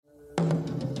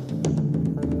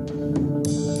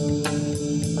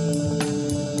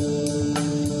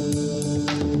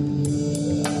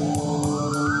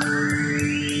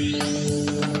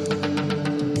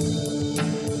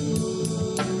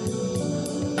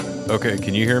Okay,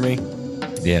 can you hear me?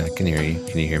 Yeah, I can hear you.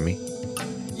 Can you hear me?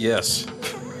 Yes.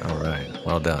 All right.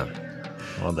 Well done.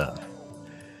 Well done.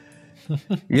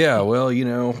 Yeah, well,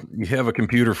 you have a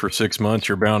computer for 6 months,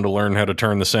 you're bound to learn how to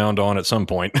turn the sound on at some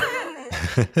point.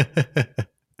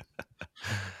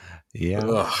 Yeah,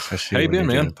 Ugh. especially How you when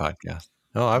been, you're doing a man? podcast.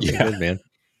 Oh, I've been Yeah. good, man.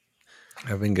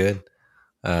 I've been good.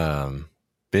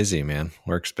 Busy, man.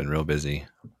 Work's been real busy.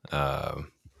 But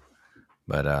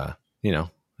in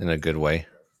a good way.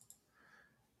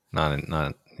 Not,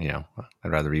 I'd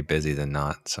rather be busy than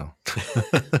not. So,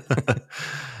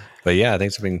 but yeah,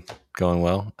 things have been going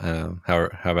well. How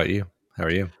about you? How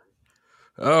are you?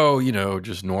 Oh,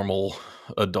 just normal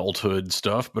adulthood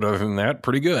stuff, but other than that,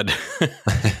 pretty good.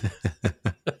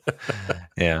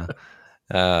 Yeah.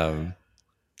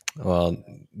 Well,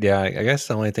 yeah, I guess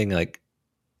the only thing like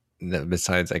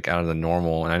besides like out of the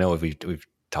normal, and I know we've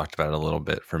talked about it a little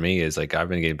bit. For me, is like I've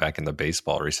been getting back into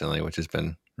baseball recently, which has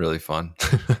been really fun.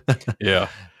 Yeah.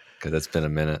 Because it's been a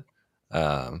minute.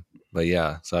 But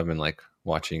yeah, so I've been like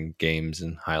watching games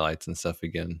and highlights and stuff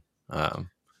again,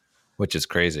 which is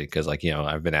crazy because like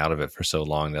I've been out of it for so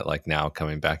long that like now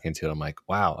coming back into it, I'm like,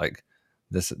 wow, like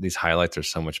these highlights are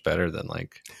so much better than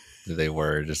like they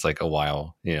were just like a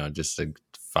while, just like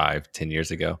 5-10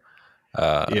 years ago.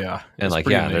 Yeah. And It's like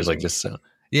pretty there's like amazing.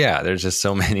 there's just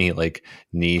so many like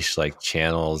niche like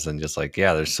channels and just like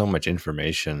there's so much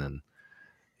information and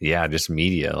just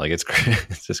media. Like it's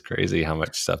it's just crazy how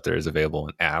much stuff there is available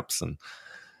in apps and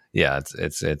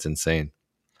it's insane.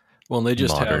 Well, and they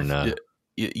just Modern have,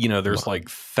 there's like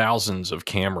thousands of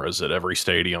cameras at every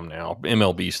stadium now,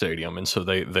 MLB stadium. And so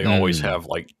they always have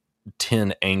like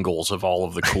 10 angles of all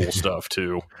of the cool stuff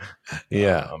too.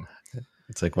 Yeah.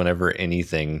 It's like whenever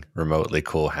anything remotely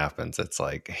cool happens, it's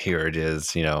like, here it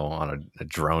is, on a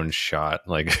drone shot.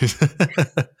 Like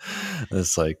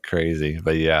it's like crazy,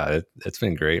 but yeah, it's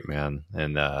been great, man.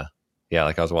 And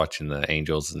like I was watching the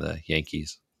Angels and the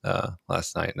Yankees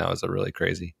last night, and that was a really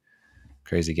crazy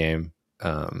game.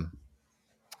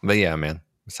 But yeah, man,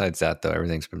 besides that though,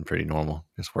 everything's been pretty normal.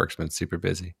 This work's been super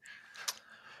busy.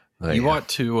 But you ought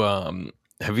to,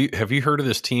 have you heard of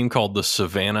this team called the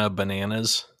Savannah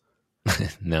Bananas?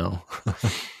 No.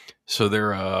 So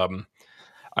they're,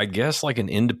 I guess like an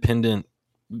independent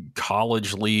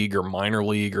college league or minor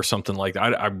league or something like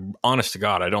that. I honest to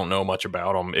God, I don't know much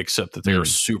about them except that they're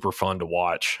super fun to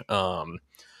watch.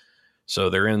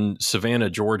 So they're in Savannah,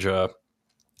 Georgia,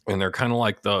 and they're kind of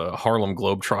like the Harlem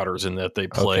Globetrotters in that they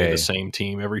play the same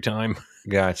team every time.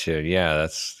 Gotcha. Yeah,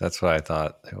 that's what I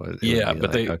thought it was. Yeah,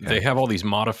 but they have all these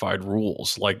modified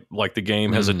rules. Like the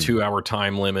game has a 2-hour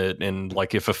time limit, and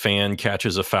like if a fan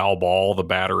catches a foul ball, the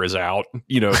batter is out.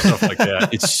 Stuff like that.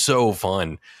 It's so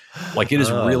fun. Like it is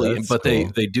really, but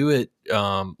cool. they do it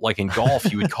like in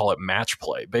golf, you would call it match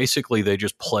play. Basically, they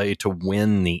just play to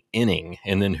win the inning,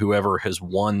 and then whoever has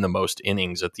won the most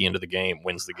innings at the end of the game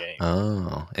wins the game.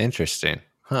 Oh, interesting.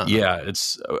 Huh. Yeah,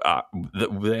 it's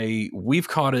we've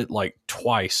caught it like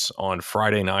twice on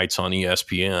Friday nights on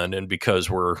ESPN, and because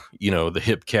we're the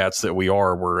hip cats that we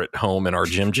are, we're at home in our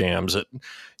gym jams at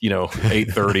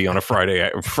 8:30 on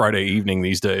a Friday evening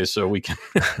these days, so we can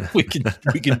we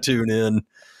can tune in.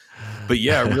 But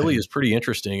yeah, it really is pretty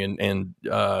interesting. And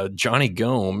Johnny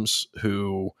Gomes,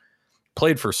 who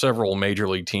played for several major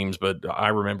league teams, but I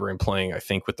remember him playing, I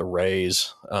think, with the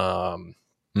Rays.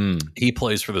 He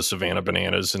plays for the Savannah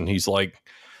Bananas, and he's like,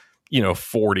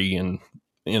 40, and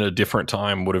in a different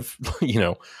time would have,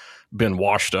 been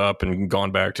washed up and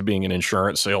gone back to being an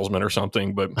insurance salesman or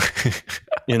something. But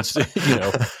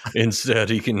instead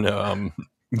he can,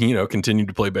 continue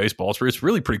to play baseball. It's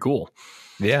really pretty cool.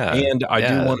 Yeah. And I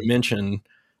do want to mention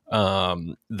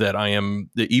that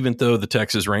even though the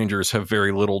Texas Rangers have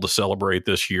very little to celebrate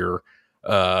this year,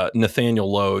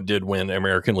 Nathaniel Lowe did win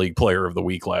American League Player of the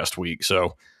Week last week.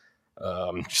 So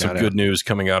some good news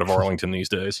coming out of Arlington these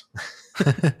days.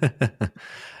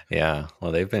 Yeah.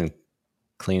 Well, they've been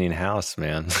cleaning house,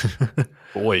 man.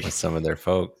 Boy. With some of their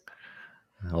folk.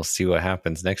 We'll see what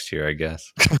happens next year, I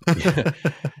guess.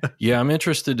 Yeah, I'm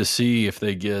interested to see if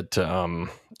they get I'm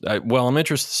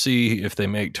interested to see if they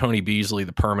make Tony Beasley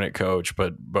the permanent coach,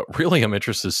 but really I'm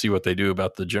interested to see what they do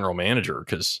about the general manager,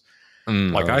 because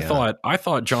I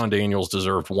thought John Daniels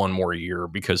deserved one more year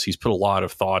because he's put a lot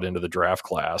of thought into the draft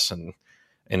class and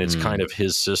it's kind of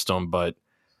his system, but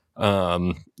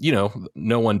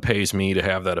no one pays me to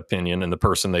have that opinion, and the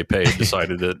person they paid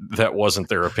decided that wasn't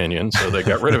their opinion, so they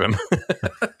got rid of him.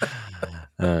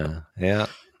 Yeah,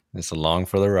 it's along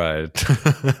for the ride.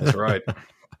 That's right.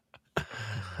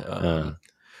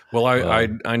 Well,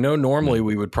 I know normally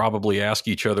we would probably ask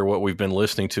each other what we've been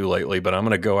listening to lately, but I'm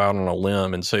going to go out on a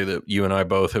limb and say that you and I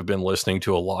both have been listening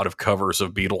to a lot of covers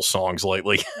of Beatles songs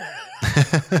lately.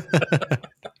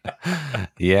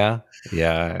 Yeah,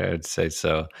 I'd say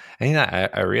so. And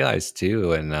I realized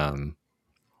too, and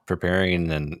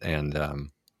preparing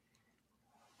and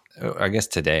I guess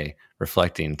today,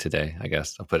 reflecting today, I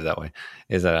guess I'll put it that way,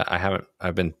 is that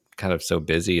I've been kind of so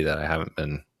busy that I haven't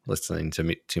been listening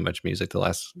to too much music the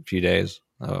last few days,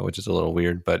 which is a little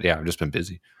weird, but yeah, I've just been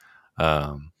busy.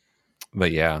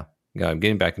 But yeah, I'm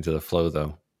getting back into the flow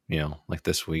though, like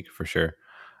this week for sure.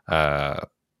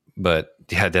 But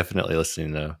yeah, definitely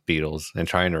listening to Beatles and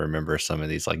trying to remember some of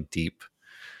these like deep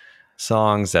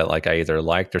songs that like I either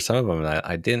liked or some of them that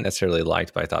I didn't necessarily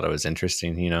like, but I thought it was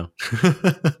interesting,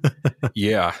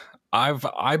 Yeah.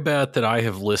 I bet that I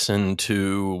have listened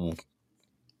to,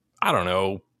 I don't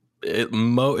know,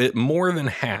 more than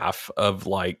half of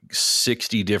like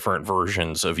 60 different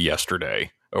versions of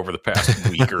Yesterday over the past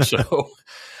week or so.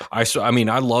 I mean,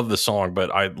 I love the song,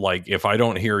 but I like, if I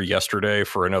don't hear Yesterday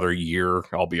for another year,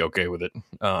 I'll be okay with it.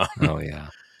 Oh yeah.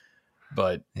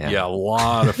 But yeah, a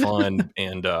lot of fun.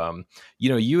 And,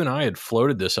 you and I had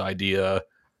floated this idea,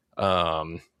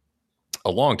 a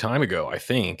long time ago, I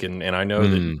think. And I know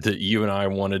that you and I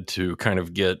wanted to kind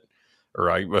of get, or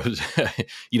I was,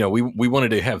 we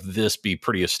wanted to have this be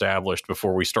pretty established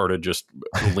before we started just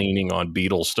leaning on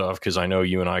Beatles stuff. Cause I know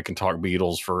you and I can talk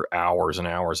Beatles for hours and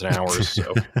hours and hours.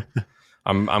 So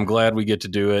I'm glad we get to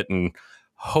do it. And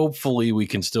hopefully we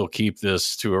can still keep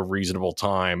this to a reasonable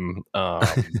time. Although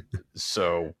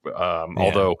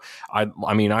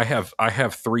I mean, I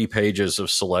have 3 pages of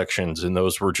selections and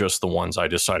those were just the ones I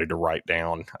decided to write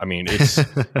down. I mean,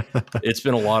 it's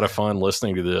been a lot of fun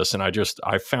listening to this. And I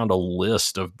found a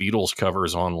list of Beatles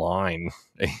covers online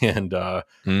and, I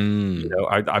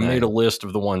nice. made a list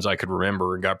of the ones I could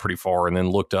remember and got pretty far and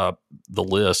then looked up the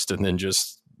list and then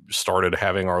just started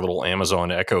having our little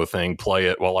Amazon Echo thing play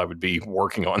it while I would be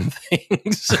working on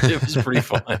things. It was pretty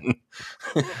fun.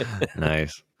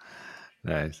 Nice.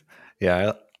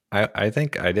 Yeah. I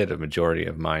think I did a majority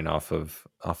of mine off of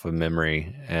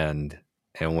memory and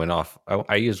went off.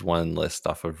 I used one list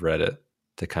off of Reddit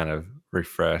to kind of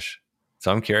refresh.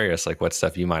 So I'm curious, like what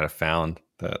stuff you might have found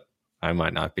that I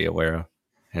might not be aware of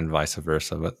and vice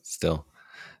versa, but still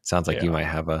sounds like you might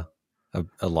have a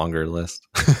longer list.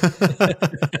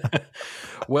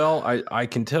 Well, I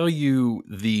can tell you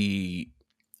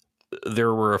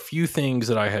there were a few things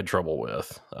that I had trouble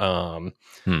with. And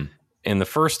the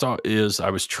first is I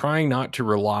was trying not to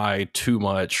rely too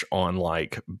much on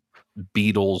like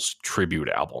Beatles tribute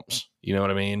albums. You know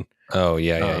what I mean? Oh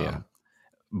yeah.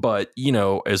 But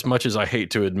as much as I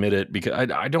hate to admit it,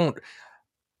 because I don't,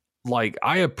 like,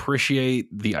 I appreciate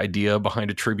the idea behind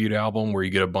a tribute album where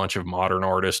you get a bunch of modern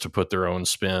artists to put their own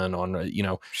spin on,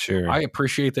 Sure. I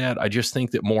appreciate that. I just think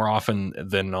that more often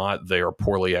than not, they are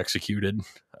poorly executed.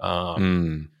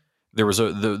 There was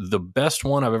the best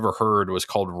one I've ever heard was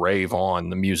called Rave On,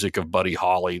 the music of Buddy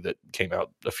Holly that came out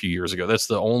a few years ago. That's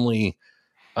the only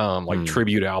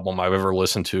tribute album I've ever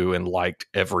listened to and liked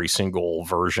every single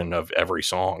version of every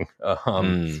song.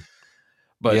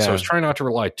 But so I was trying not to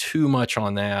rely too much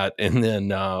on that. And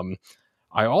then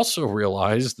I also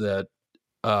realized that,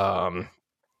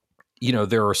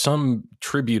 there are some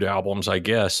tribute albums, I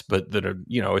guess, but that are,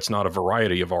 it's not a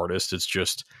variety of artists. It's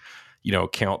just,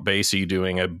 Count Basie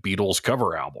doing a Beatles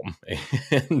cover album.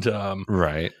 And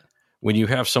right. When you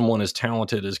have someone as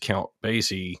talented as Count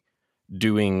Basie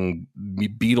doing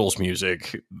Beatles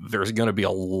music, there's going to be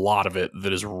a lot of it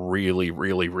that is really,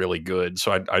 really, really good.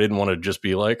 So I didn't want to just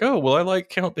be like, oh, well, I like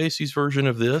Count Basie's version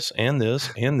of this and this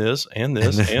and this and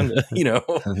this and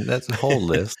that's a whole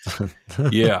list.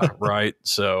 Yeah, right.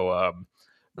 So,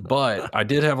 but I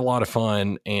did have a lot of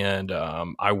fun, and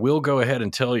I will go ahead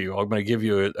and tell you, I'm going to give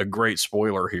you a great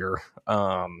spoiler here.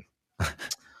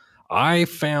 I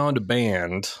found a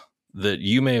band that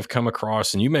you may have come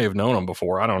across and you may have known them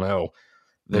before. I don't know.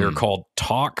 They're called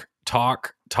Tok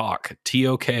Tok Tok,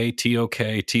 T-O-K,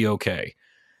 T-O-K, T-O-K.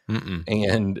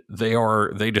 And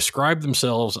they describe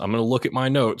themselves. I'm going to look at my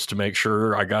notes to make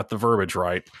sure I got the verbiage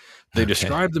right. They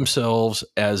describe themselves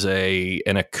as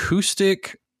an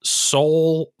acoustic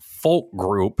soul folk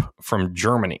group from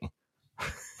Germany.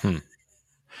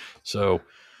 So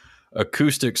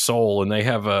acoustic soul, and they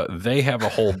have a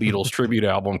whole Beatles tribute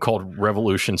album called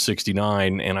Revolution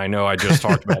 69, and I know I just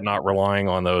talked about not relying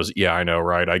on those. Yeah, I know,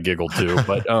 right? I giggled too,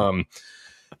 but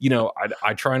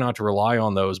I try not to rely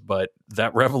on those, but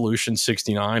that Revolution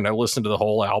 69, I listened to the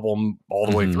whole album all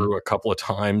the way through a couple of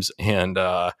times, and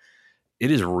it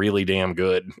is really damn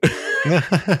good.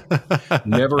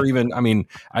 Never even, I mean,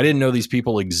 I didn't know these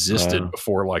people existed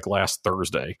before like last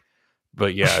Thursday.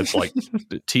 But yeah, it's like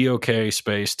TOK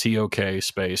space TOK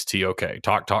space TOK.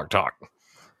 Talk, talk, talk.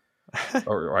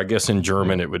 Or I guess in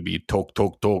German it would be Tok,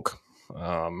 Tok, Tok.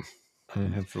 I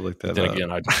have to look that then up.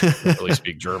 again, I don't really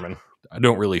speak German. I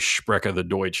don't really spreche the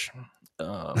Deutsch.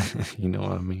 You know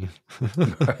what I mean.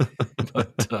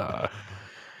 But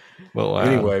well, wow,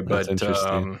 anyway, that's but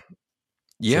interesting.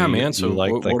 yeah, So you- man. you So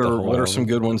liked, what like, the whole what are some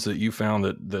album? good ones that you found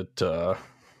that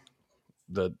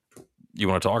you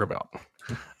want to talk about?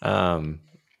 I want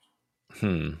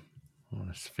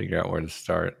to figure out where to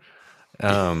start.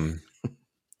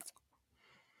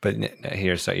 But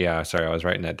here, so yeah, sorry, I was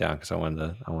writing that down because I want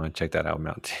to check that album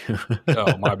out too.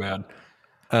 Oh, my bad.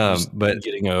 But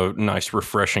getting a nice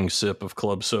refreshing sip of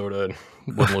club soda and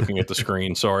wasn't looking at the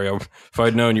screen. Sorry, if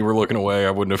I'd known you were looking away,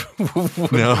 I wouldn't have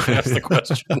asked the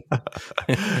question.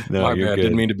 No, my you're bad. good.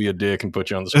 Didn't mean to be a dick and put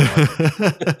you on the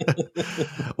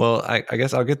spot. Well, I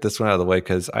guess I'll get this one out of the way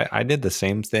because I did the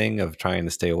same thing of trying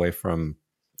to stay away from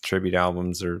tribute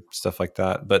albums or stuff like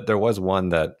that. But there was one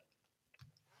that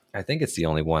I think it's the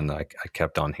only one that I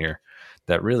kept on here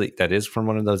that is from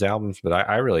one of those albums, but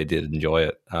I really did enjoy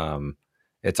it.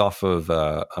 It's off of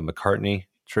a McCartney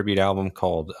tribute album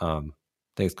called I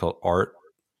think it's called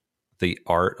The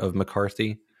Art of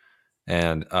McCarthy,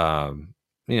 and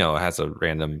it has a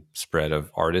random spread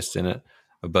of artists in it,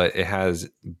 but it has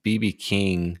BB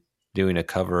King doing a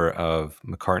cover of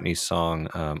McCartney's song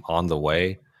On the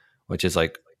Way, which is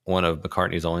like one of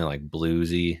McCartney's only like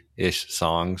bluesy-ish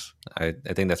songs. I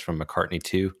think that's from McCartney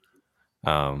 2,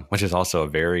 which is also a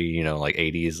very, like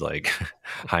 80s, like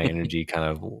high energy kind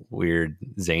of weird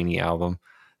zany album.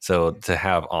 So to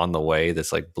have On the Way,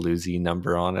 this like bluesy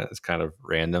number on it is kind of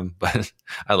random, but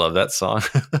I love that song.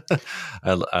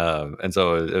 And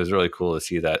so it was really cool to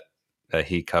see that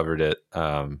he covered it.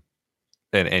 And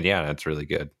yeah, that's really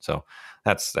good. So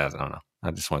that's that. I don't know.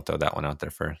 I just want to throw that one out there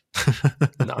first.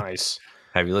 Nice.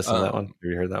 Have you listened to that one? Have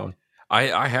you heard that one?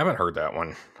 I haven't heard that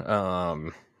one.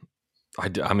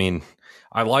 I mean,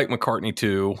 I like McCartney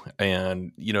too,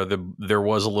 and there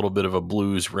was a little bit of a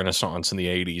blues renaissance in the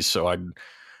 '80s, so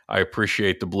I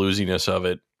appreciate the bluesiness of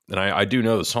it, and I do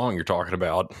know the song you're talking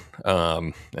about,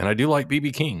 and I do like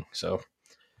BB King. So,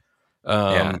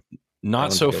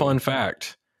 not so fun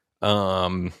fact.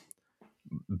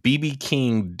 BB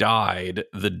King died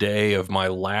the day of my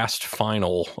last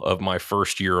final of my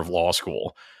first year of law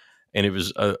school. And it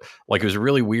was it was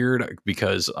really weird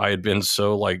because I had been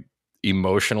so like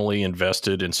emotionally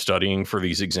invested in studying for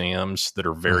these exams that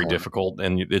are very difficult.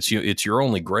 And it's your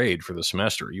only grade for the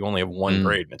semester. You only have one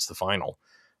grade and it's the final.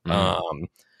 And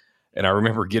I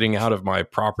remember getting out of my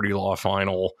property law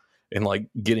final and like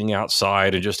getting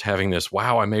outside and just having this,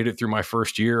 wow, I made it through my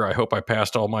first year. I hope I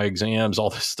passed all my exams, all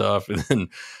this stuff. And then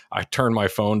I turned my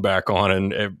phone back on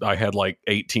and I had like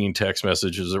 18 text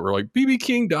messages that were like, BB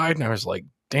King died. And I was like,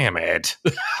 damn it.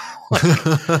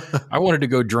 I wanted to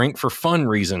go drink for fun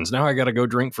reasons. Now I got to go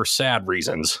drink for sad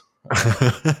reasons.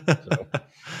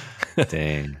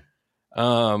 Dang.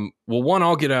 Well, one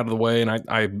I'll get out of the way,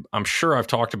 and I'm sure I've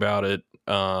talked about it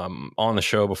on the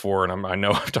show before, and I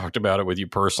know I've talked about it with you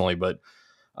personally, but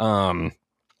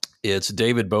it's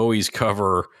David Bowie's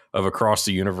cover of Across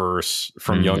the Universe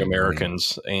from Young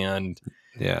Americans, and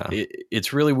yeah,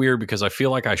 it's really weird because I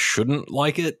feel like I shouldn't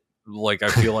like it. Like I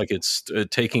feel like it's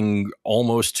taking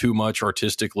almost too much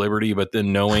artistic liberty, but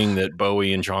then knowing that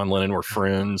Bowie and John Lennon were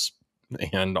friends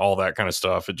and all that kind of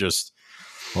stuff, it just...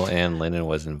 Well, Anne Lennon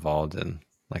was involved in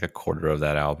like a quarter of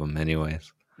that album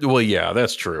anyways. Well, yeah,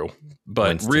 that's true. But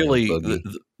Winston really,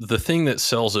 Boogie. the thing that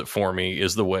sells it for me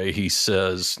is the way he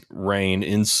says rain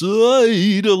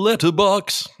inside a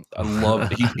letterbox. I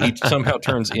love it. He somehow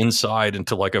turns inside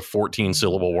into like a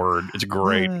 14-syllable word. It's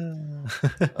great.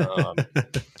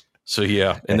 So,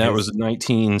 yeah, and that was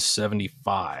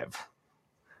 1975.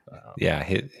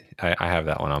 Yeah, I have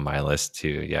that one on my list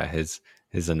too. Yeah, his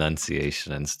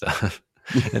enunciation and stuff.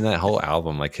 And that whole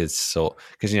album, like his soul,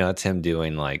 because that's him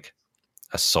doing like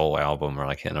a soul album or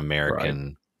like an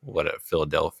American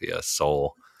Philadelphia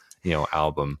soul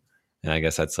album, and I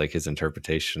guess that's like his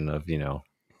interpretation of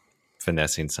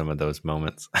finessing some of those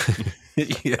moments.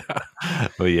 Yeah,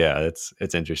 but yeah,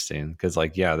 it's interesting because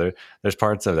like there's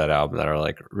parts of that album that are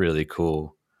like really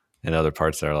cool, and other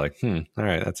parts that are like all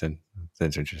right, that's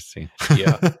interesting.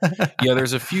 Yeah,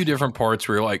 there's a few different parts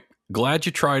where you're like, glad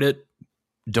you tried it.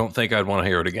 Don't think I'd want to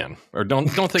hear it again, or don't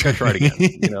think I tried again.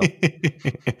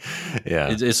 Yeah,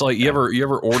 it's like you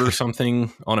ever order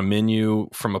something on a menu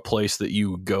from a place that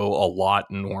you go a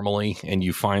lot normally, and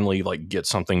you finally like get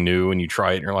something new and you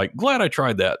try it, and you're like, glad I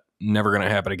tried that. Never going to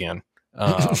happen again.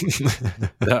 Um,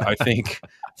 I think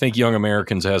Young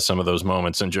Americans has some of those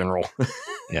moments in general.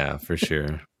 Yeah, for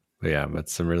sure. But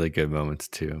some really good moments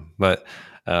too. But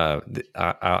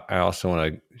I also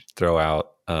want to throw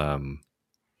out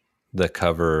the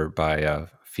cover by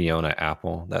Fiona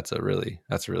Apple. That's a really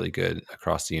good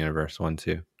Across the Universe one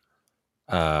too.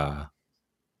 I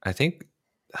think,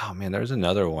 oh man, there's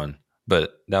another one,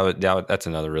 but that's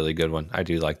another really good one. I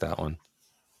do like that one.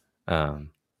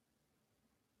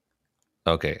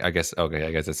 Okay, I guess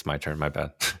it's my turn. My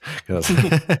bad.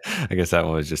 I guess that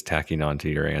one was just tacking on to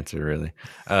your answer, really.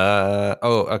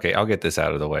 Okay. I'll get this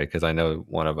out of the way because I know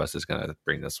one of us is going to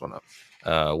bring this one up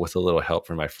with a little help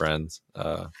from my friends.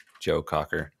 Joe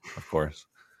Cocker, of course.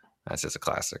 That's just a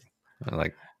classic. I don't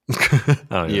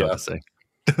know what to say.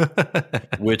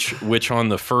 which on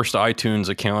the first iTunes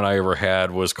account I ever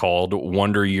had was called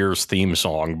Wonder Years Theme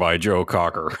Song by Joe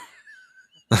Cocker.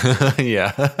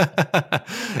 Yeah.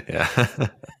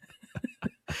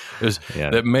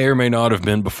 That may or may not have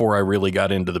been before I really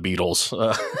got into the Beatles.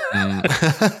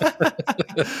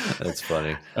 That's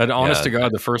funny. And honest to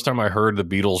God, the first time I heard the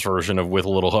Beatles version of With a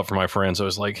Little Help from My Friends, I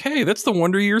was like, hey, that's the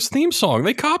Wonder Years theme song.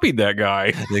 They copied that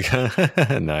guy.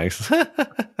 Nice.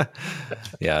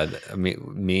 Yeah. I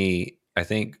mean, I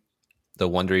think the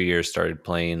Wonder Years started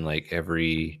playing like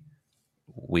every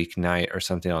weeknight or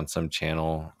something on some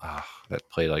channel that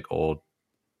played like older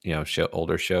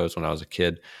shows when I was a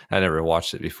kid. I never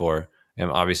watched it before,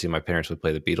 and obviously my parents would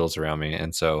play the Beatles around me,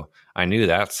 and so I knew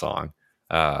that song.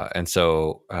 And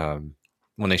so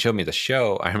when they showed me the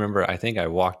show, I think I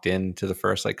walked into the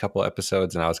first like couple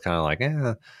episodes, and I was kind of like,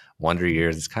 Wonder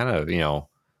Years is kind of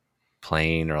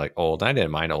plain or like old. I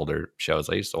didn't mind older shows.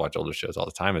 I used to watch older shows all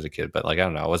the time as a kid, but like I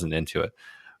don't know, I wasn't into it.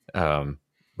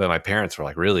 But my parents were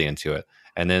like really into it.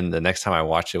 And then the next time I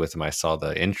watched it with them, I saw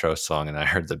the intro song and I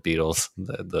heard the Beatles,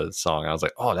 the song. I was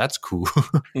like, oh, that's cool.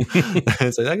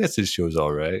 It's like, I guess this show's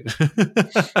all right.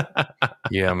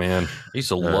 Yeah, man. I used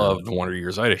to love Wonder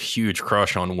Years. I had a huge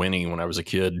crush on Winnie when I was a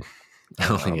kid.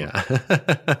 Yeah.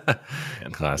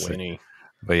 Classic. Winnie.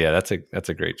 But yeah, that's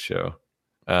a great show.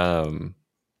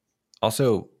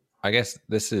 Also, I guess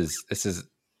this is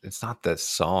it's not the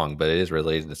song, but it is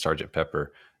related to Sgt.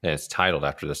 Pepper. And it's titled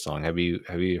after the song. Have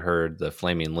you heard the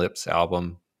Flaming Lips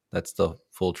album? That's the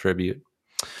full tribute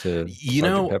to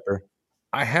Sgt. Pepper.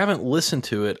 I haven't listened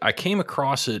to it. I came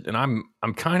across it, and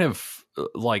I'm kind of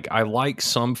like, I like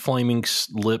some Flaming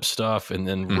Lip stuff, and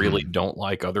then really don't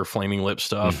like other Flaming Lip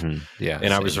stuff. Yeah, and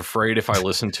same. I was afraid if I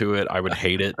listened to it, I would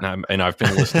hate it. And I've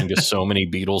been listening to so many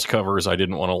Beatles covers, I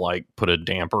didn't want to like put a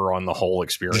damper on the whole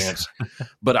experience.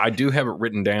 But I do have it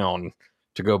written down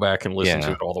to go back and listen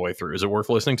to it all the way through. Is it worth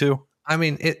listening to? I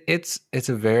mean, it's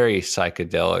a very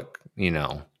psychedelic,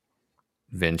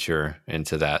 venture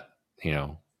into that,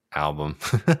 album.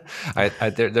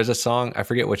 There's a song, I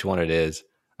forget which one it is.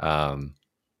 I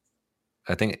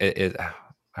think it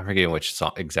I'm forgetting which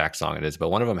exact song it is, but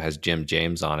one of them has Jim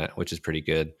James on it, which is pretty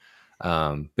good.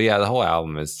 But yeah, the whole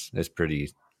album is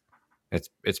pretty.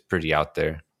 It's pretty out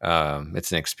there.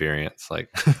 It's an experience, like,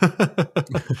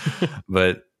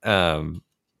 but I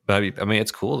mean,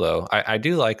 it's cool though. I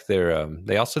do like their.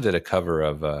 They also did a cover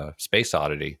of Space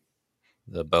Oddity,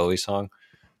 the Bowie song.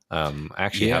 I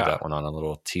actually have that one on a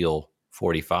little Teal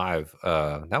 45.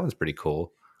 That one's pretty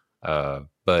cool.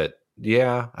 But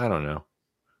yeah, I don't know.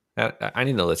 I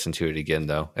need to listen to it again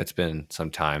though. It's been some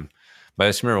time. But I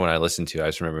just remember when I listened to it, I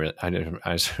just remember I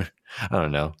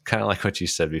don't know, kind of like what you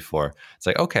said before. It's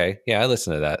like, okay, yeah, I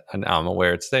listened to that, and I'm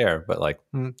aware it's there, but like,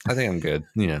 I think I'm good.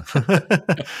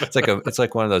 It's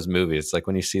like one of those movies. It's like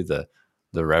when you see the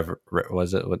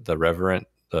was it with the Reverend,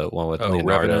 the one with Leonardo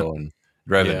Revenant. And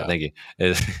Revenant. Yeah. Thank you.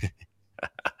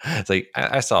 It's like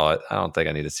I saw it. I don't think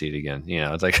I need to see it again.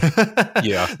 It's like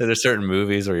there's certain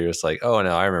movies where you're just like, oh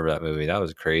no, I remember that movie. That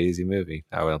was a crazy movie.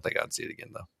 I don't think I'd see it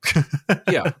again though.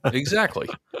 Yeah, exactly.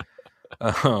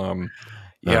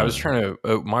 I was trying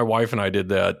to. My wife and I did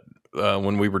that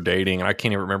when we were dating, and I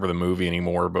can't even remember the movie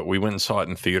anymore. But we went and saw it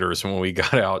in theaters, and when we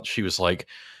got out, she was like,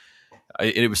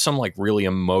 it was some like really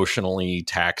emotionally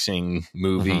taxing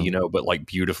movie, but like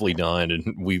beautifully done.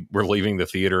 And we were leaving the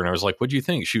theater and I was like, what'd you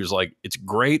think? She was like, it's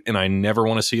great. And I never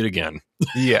want to see it again.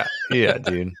 Yeah,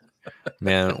 dude,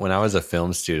 man. When I was a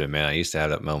film student, man, I used to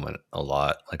have that moment a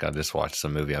lot. Like I'll just watch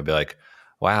some movie. I'll be like,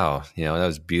 wow, that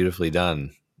was beautifully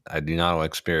done. I do not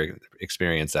want to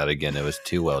experience that again. It was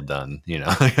too well done.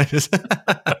 I just,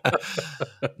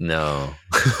 no,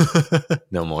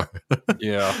 no more.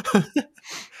 Yeah.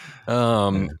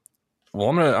 Well,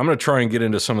 I'm gonna try and get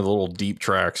into some of the little deep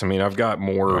tracks. I mean, I've got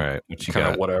more kind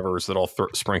of whatevers that I'll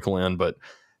sprinkle in, but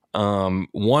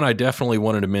One I definitely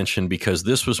wanted to mention because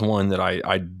this was one that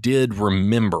I did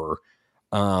remember.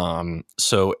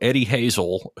 So Eddie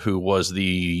Hazel, who was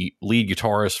the lead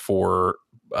guitarist for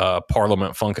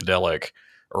Parliament Funkadelic,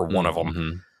 or one of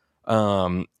them,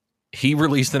 he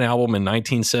released an album in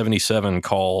 1977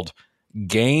 called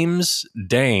Games,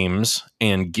 Dames,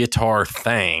 and Guitar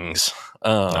Thangs,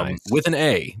 with an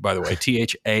A, by the way,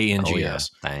 THANGS. Oh, yeah.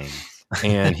 Thangs.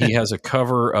 And he has a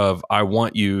cover of I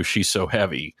Want You, She's So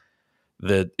Heavy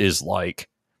that is like,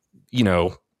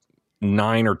 9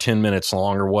 or 10 minutes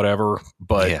long or whatever,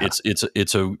 but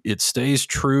it stays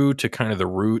true to kind of the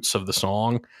roots of the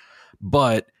song,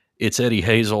 but it's Eddie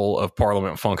Hazel of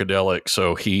Parliament Funkadelic,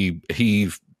 so he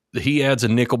adds a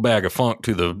nickel bag of funk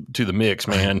to the mix,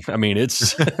 man. I mean,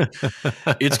 it's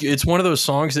one of those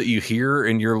songs that you hear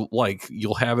and you're like,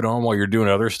 you'll have it on while you're doing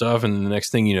other stuff, and the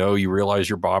next thing you know, you realize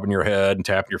you're bobbing your head and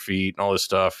tapping your feet and all this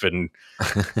stuff, and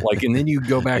and then you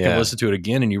go back and listen to it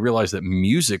again, and you realize that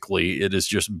musically it is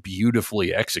just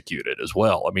beautifully executed as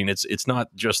well. I mean, it's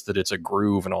not just that it's a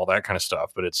groove and all that kind of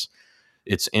stuff, but it's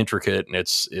intricate, and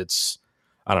it's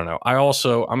I don't know.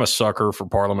 I'm a sucker for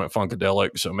Parliament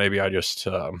Funkadelic, so maybe I just,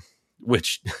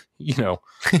 which,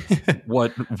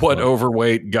 what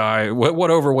overweight guy, what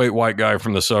overweight white guy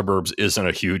from the suburbs isn't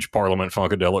a huge Parliament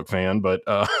Funkadelic fan, but,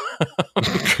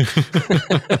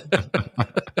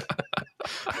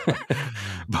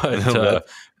 but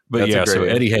yeah, so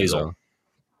Eddie Hazel.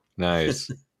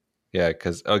 Nice. Yeah,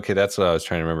 because that's what I was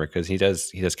trying to remember, because he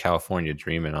does California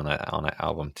Dreamin' on that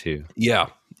album too. Yeah.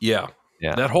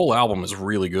 That whole album is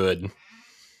really good.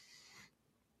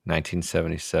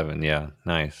 1977. Yeah,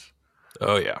 nice.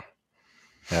 Oh yeah,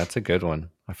 that's a good one.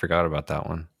 I forgot about that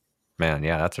one. Man,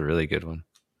 yeah, that's a really good one.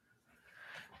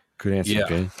 Good answer,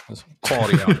 Jay.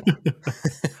 Quality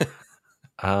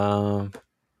album.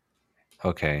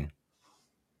 Okay,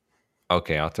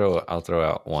 I'll throw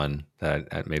out one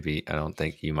that maybe I don't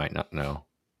think you might not know,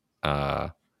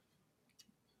 because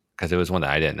it was one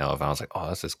that I didn't know of. I was like, oh,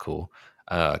 this is cool.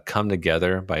 Come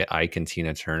Together by Ike and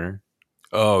Tina Turner.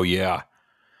 Oh yeah,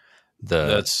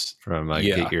 that's from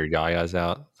Get Your Yayas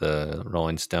Out, the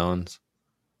Rolling Stones,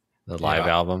 the live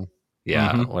album.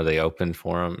 Yeah, where they opened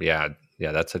for them. Yeah,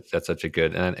 that's such a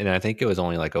good, and I think it was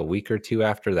only like a week or two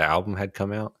after the album had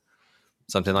come out,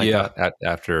 something like that.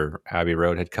 After Abbey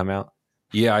Road had come out.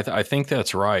 Yeah, I think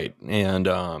that's right, and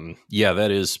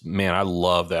that is, man, I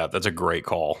love that. That's a great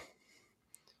call.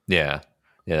 Yeah,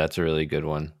 that's a really good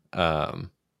one. I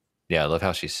love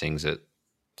how she sings it.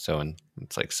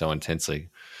 It's like so intensely.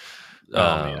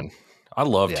 Man, I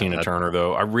love Tina Turner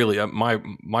though. I really,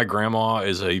 my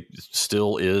grandma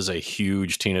still is a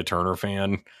huge Tina Turner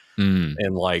fan,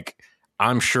 and like,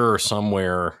 I'm sure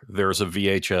somewhere there's a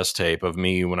VHS tape of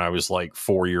me when I was like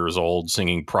 4 years old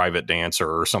singing Private Dancer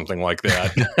or something like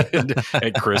that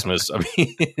at Christmas. I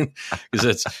mean,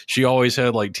 because she always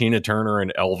had like Tina Turner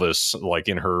and Elvis like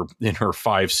in her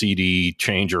 5 CD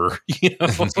changer.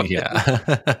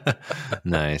 Yeah.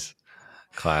 Nice.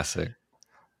 Classic.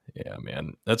 Yeah,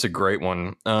 man. That's a great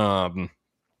one.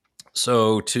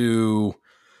 So to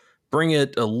bring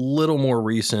it a little more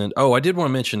recent. Oh, I did want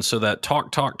to mention, so that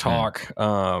Talk. So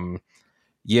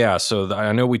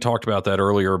I know we talked about that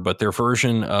earlier, but their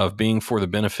version of Being for the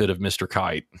Benefit of Mr.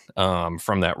 Kite,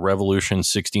 from that Revolution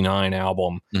 69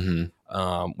 album,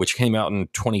 which came out in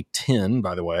 2010,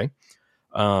 by the way.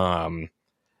 The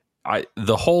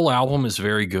whole album is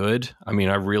very good. I mean,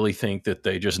 I really think that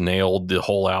they just nailed the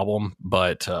whole album,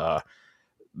 but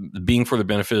Being for the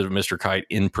Benefit of Mr. Kite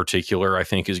in particular, I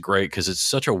think is great because it's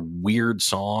such a weird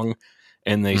song,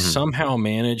 and they somehow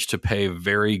managed to pay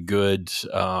very good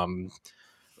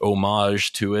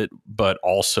homage to it, but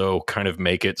also kind of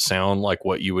make it sound like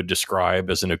what you would describe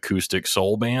as an acoustic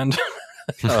soul band.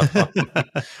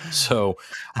 So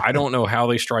I don't know how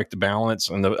they strike the balance.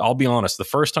 And I'll be honest, the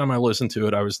first time I listened to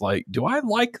it, I was like, do I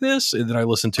like this? And then I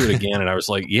listened to it again and I was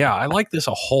like, yeah, I like this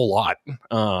a whole lot.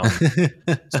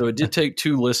 So it did take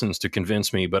 2 listens to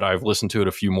convince me, but I've listened to it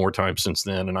a few more times since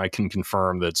then, and I can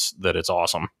confirm that it's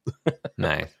awesome.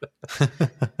 Nice.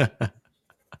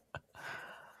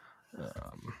 Let's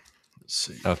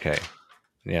see. Okay.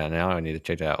 Yeah, now I need to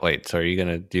check that out. Wait, so are you going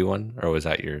to do one, or was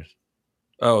that yours?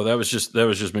 Oh, that was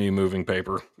just me moving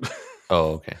paper.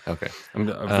 Oh, okay. I've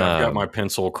got my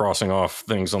pencil crossing off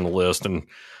things on the list, and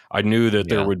I knew that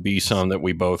there would be some that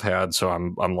we both had, so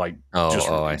I'm like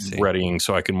I see. Readying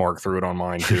so I can mark through it on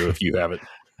mine too if you have it.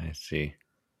 I see.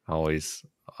 Always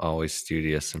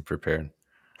studious and prepared.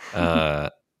 All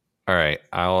right,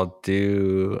 I'll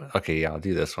do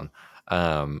this one.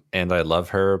 And I Love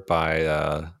Her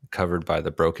by covered by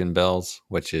the Broken Bells,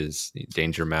 which is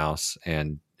Danger Mouse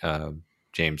and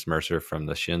James Mercer from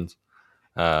the Shins.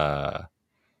 They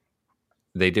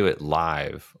do it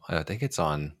live. I think it's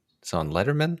on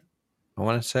Letterman, I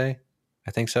want to say.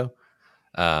 I think so.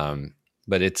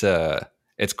 But it's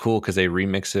cool because they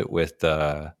remix it with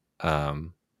I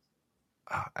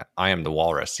Am the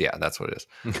Walrus. Yeah, that's what it is.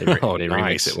 They nice.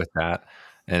 Remix it with that,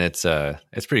 and it's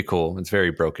pretty cool. It's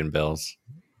very Broken Bells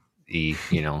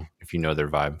if you know their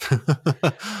vibe.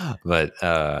 but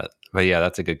yeah,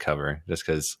 that's a good cover just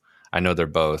because I know they're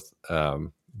both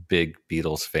big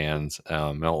Beatles fans.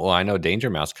 Well, I know Danger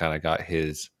Mouse kind of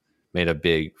made a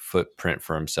big footprint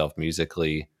for himself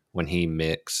musically when he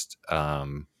mixed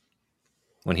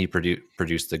when he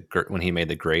produced when he made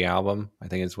the Gray album, I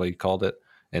think is what he called it.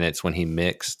 And it's when he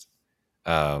mixed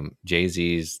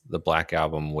Jay-Z's The Black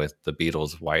Album with the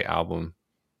Beatles' White Album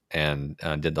and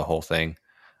did the whole thing.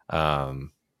 And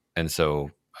so,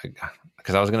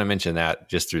 because I was going to mention that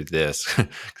just through this,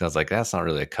 because I was like, that's not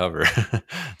really a cover.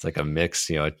 It's like a mix,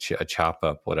 a chop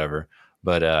up, whatever.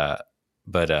 But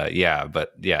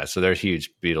yeah. So they're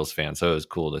huge Beatles fans. So it was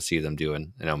cool to see them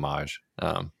doing an homage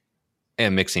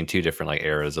and mixing two different like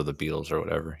eras of the Beatles or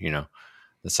whatever,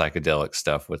 the psychedelic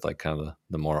stuff with like kind of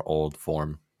the more old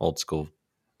school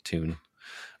tune.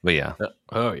 But yeah.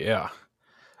 Oh yeah.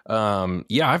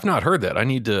 Yeah, I've not heard that.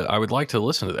 I would like to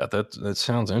listen to that. That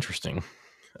sounds interesting.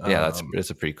 Yeah, it's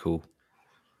a pretty cool.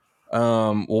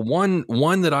 Well,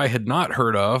 one that I had not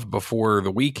heard of before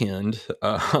the weekend,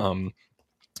 and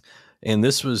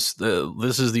this is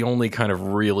the only kind of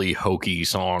really hokey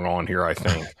song on here, I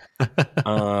think.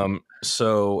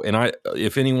 So, and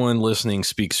if anyone listening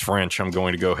speaks French, I'm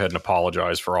going to go ahead and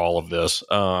apologize for all of this.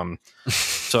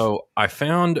 So I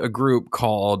found a group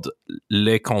called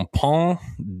Les Compagnons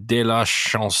de la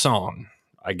Chanson,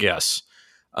 I guess.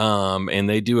 And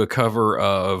they do a cover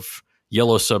of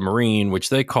Yellow Submarine, which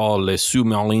they call Les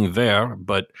Sous-Marins Verts,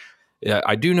 but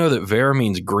I do know that vert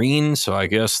means green, so I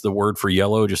guess the word for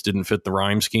yellow just didn't fit the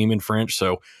rhyme scheme in French.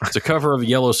 So it's a cover of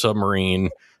Yellow Submarine,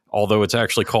 although it's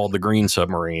actually called The Green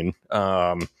Submarine.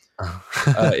 And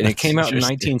it came out in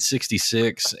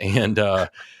 1966, and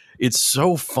it's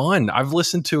so fun. I've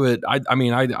listened to it. I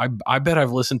bet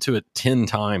I've listened to it 10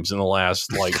 times in the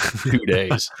last 2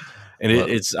 days. And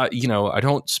it's I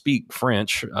don't speak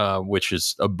French, which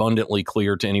is abundantly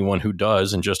clear to anyone who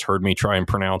does and just heard me try and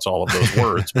pronounce all of those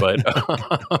words. But,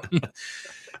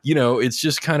 it's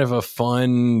just kind of a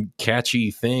fun,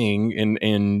 catchy thing.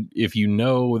 And if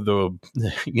the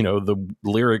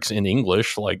lyrics in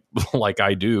English, like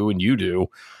I do and you do,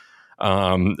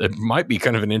 it might be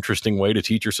kind of an interesting way to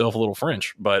teach yourself a little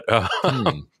French. But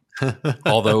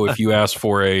although if you ask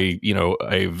for a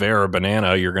Vera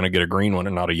banana, you're going to get a green one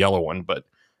and not a yellow one. But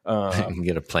you can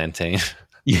get a plantain.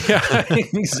 Yeah,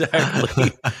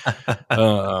 exactly.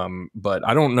 But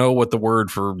I don't know what the word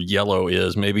for yellow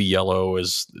is. Maybe yellow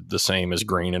is the same as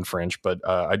green in French. But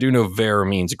I do know vert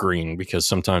means green because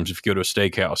sometimes if you go to a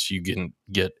steakhouse, you can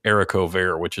get haricot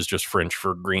vert, which is just French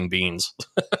for green beans.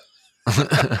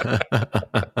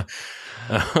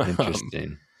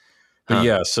 Interesting. But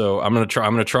yeah, so I'm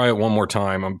gonna try it one more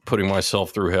time. I'm putting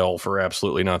myself through hell for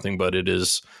absolutely nothing, but it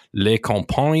is Les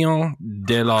Compagnons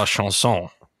de la Chanson.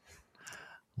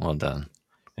 Well done.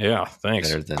 Yeah, thanks.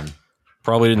 Better than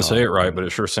probably didn't say it right, but it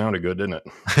sure sounded good, didn't it?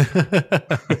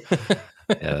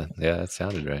 yeah, it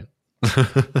sounded right.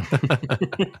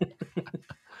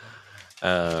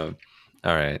 All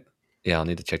right. Yeah, I'll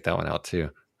need to check that one out too.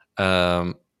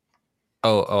 I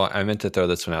meant to throw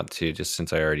this one out too, just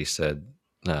since I already said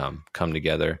Come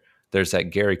Together. There's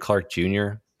that Gary Clark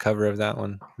Jr. cover of that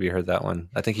one. Have you heard that one?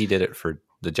 I think he did it for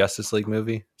the Justice League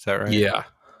movie. Is that right? Yeah.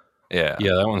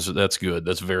 That's good.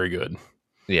 That's very good.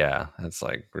 Yeah, that's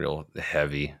like real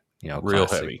heavy. Real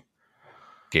heavy.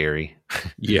 Gary.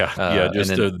 Yeah,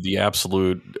 just the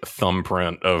absolute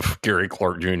thumbprint of Gary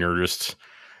Clark Jr.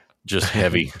 Just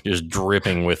heavy, just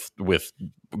dripping with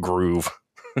groove.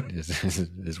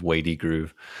 his weighty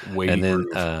groove. And then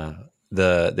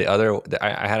the other,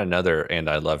 I had another, and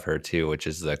I love her too, which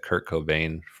is the Kurt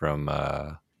Cobain from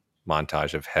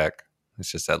Montage of Heck.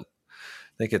 It's just that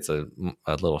I think it's a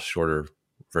little shorter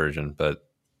version, but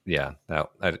yeah,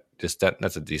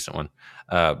 that's a decent one.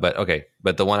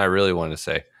 But the one I really wanted to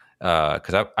say,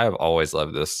 because I've always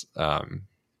loved this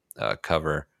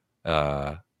cover.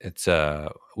 It's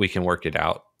We Can Work It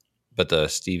Out, but the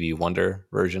Stevie Wonder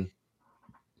version.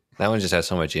 That one just has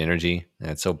so much energy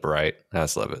and it's so bright. I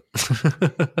just love it.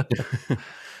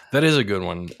 That is a good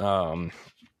one.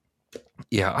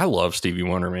 Yeah, I love Stevie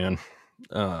Wonder, man.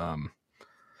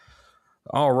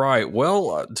 All right.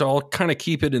 Well, I'll kind of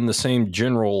keep it in the same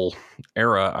general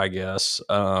era, I guess.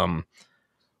 So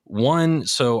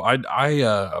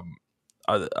I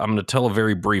I'm going to tell a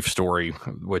very brief story,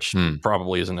 which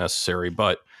probably isn't necessary.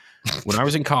 But when I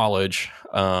was in college,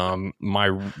 my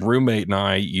roommate and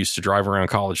I used to drive around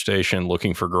College Station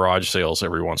looking for garage sales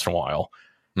every once in a while.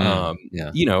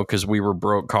 You know, because we were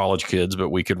broke college kids, but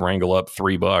we could wrangle up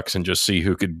 $3 and just see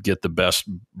who could get the best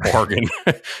bargain,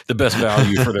 the best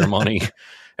value for their money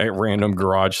at random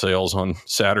garage sales on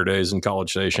Saturdays in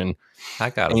College Station. I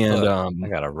got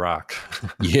a rock.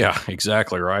 Yeah,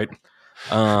 exactly right.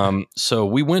 So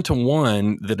we went to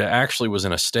one that actually was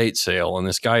an estate sale, and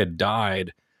this guy had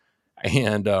died,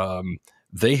 and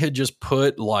they had just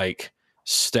put like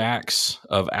stacks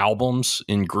of albums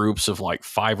in groups of like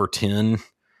 5 or 10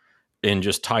 and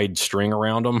just tied string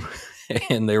around them.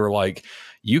 And they were like,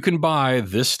 you can buy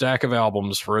this stack of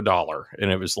albums for $1.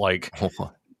 And it was like,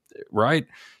 right.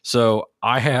 So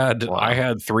I had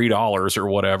 $3 or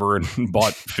whatever and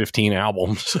bought 15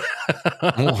 albums.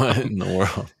 What in the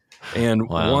world? And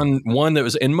one that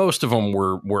was, and most of them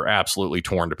were absolutely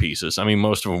torn to pieces. I mean,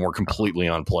 most of them were completely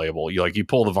unplayable. You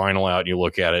pull the vinyl out and you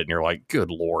look at it and you're like, good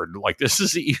Lord, like this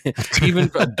is even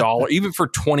 $1, even for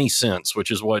 20 cents, which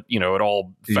is what, it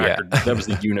all factored. Yeah. That was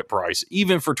the unit price.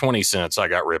 Even for 20 cents, I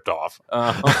got ripped off.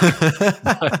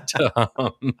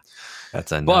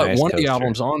 That's a nice but one coaster. of the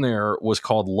albums on there was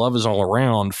called Love Is All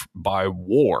Around by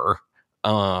War.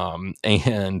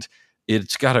 And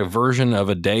it's got a version of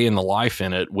A Day in the Life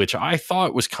in it, which I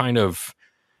thought was kind of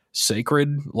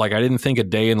sacred. Like, I didn't think A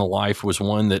Day in the Life was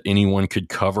one that anyone could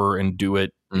cover and do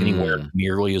it anywhere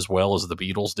nearly as well as the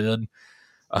Beatles did.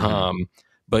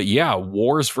 But yeah,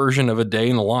 War's version of A Day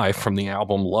in the Life from the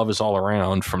album Love Is All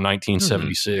Around from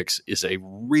 1976 is a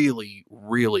really,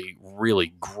 really,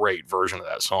 really great version of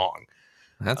that song.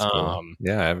 That's cool.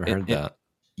 Yeah, I haven't heard that.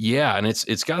 Yeah, and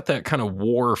it's got that kind of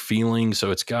War feeling.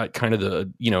 So it's got kind of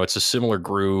the, it's a similar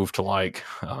groove to like,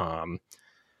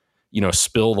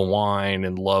 Spill the Wine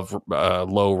and Love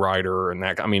Low Rider and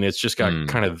that. I mean, it's just got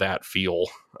kind of that feel.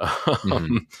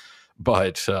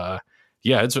 But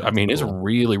yeah, it's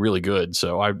really, really good.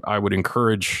 So I would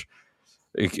encourage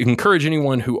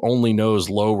anyone who only knows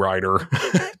Low Rider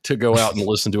to go out and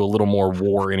listen to a little more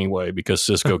War anyway, because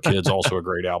Cisco Kid's also a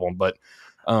great album. But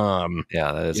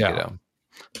yeah, that is a good album.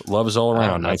 Love Is All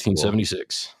Around,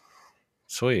 1976. Cool.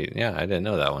 Sweet. Yeah, I didn't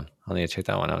know that one. I'll need to check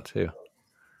that one out too.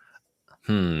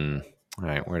 All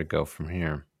right, where to go from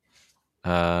here?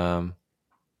 Oh,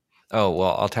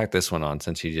 well, I'll tack this one on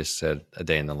since you just said A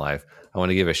Day in the Life. I want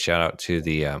to give a shout out to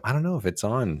the I don't know if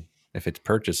it's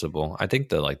purchasable. I think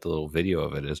the little video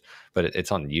of it is, but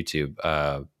it's on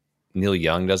YouTube. Neil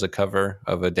Young does a cover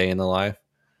of A Day in the Life.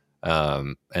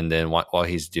 And then while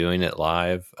he's doing it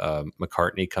live,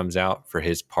 McCartney comes out for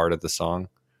his part of the song.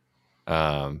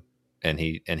 And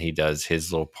he does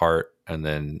his little part, and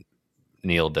then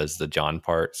Neil does the John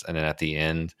parts. And then at the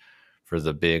end, for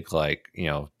the big,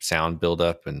 sound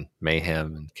buildup and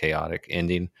mayhem and chaotic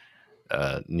ending,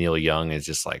 Neil Young is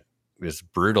just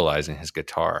brutalizing his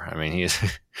guitar. I mean, he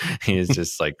is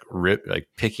just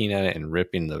picking at it and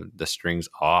ripping the strings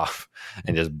off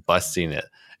and just busting it.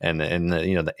 And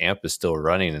the amp is still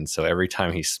running, and so every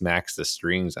time he smacks the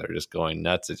strings that are just going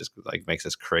nuts, it just makes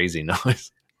this crazy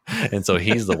noise. And so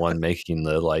he's the one making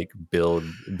the build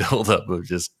up of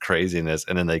just craziness,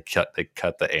 and then they cut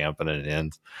the amp and it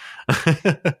ends.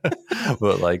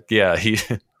 But I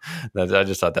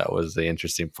just thought that was the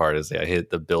interesting part, is I hit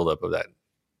the build up of that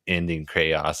ending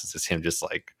chaos. It's just him just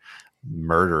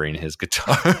murdering his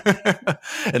guitar.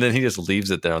 And then he just leaves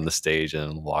it there on the stage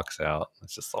and walks out.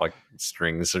 It's just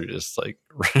strings are just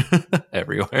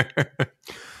everywhere.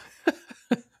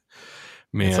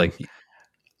 Man,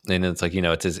 it's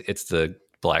the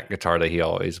black guitar that he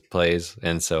always plays,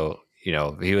 and so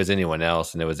if he was anyone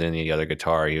else and it was any other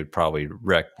guitar, he would probably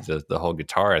wreck the whole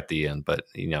guitar at the end. But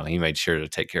he made sure to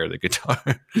take care of the guitar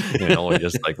and only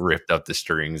just ripped up the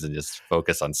strings and just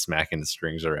focus on smacking the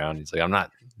strings around. He's like, I'm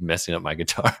not messing up my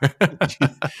guitar.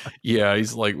 Yeah,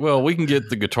 he's like, well, we can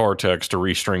get the guitar techs to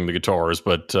restring the guitars,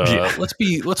 but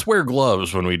let's wear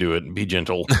gloves when we do it and be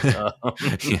gentle.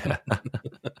 Yeah.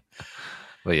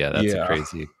 But yeah, that's a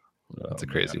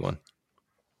crazy one.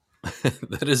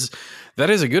 That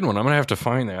is a good one. I'm gonna have to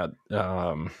find that.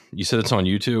 You said it's on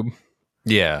YouTube.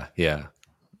 Yeah.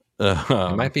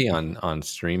 It might be on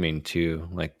streaming too,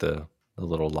 the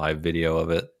little live video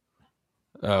of it.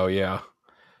 Oh yeah,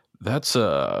 that's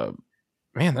man,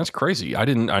 that's crazy. I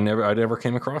never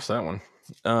came across that one.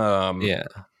 Yeah.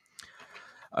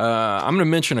 I'm gonna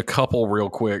mention a couple real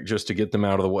quick just to get them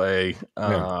out of the way.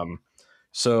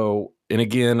 So, and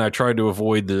again, I tried to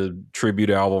avoid the tribute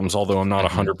albums, although I'm not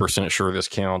 100% sure this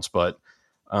counts. But,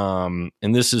 and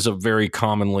this is a very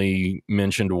commonly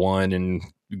mentioned one, and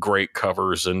great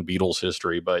covers in Beatles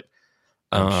history, but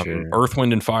Sure. Earth,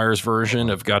 Wind and Fire's version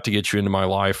of Got to Get You Into My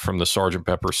Life from the Sgt.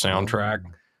 Pepper soundtrack,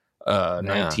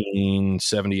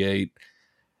 1978.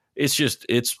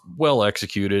 It's well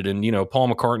executed. And, Paul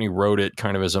McCartney wrote it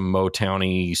kind of as a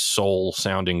Motown-y soul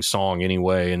sounding song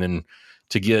anyway. And then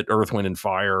to get Earth, Wind and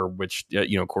Fire, which,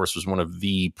 of course was one of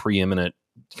the preeminent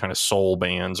kind of soul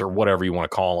bands or whatever you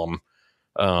want to call them,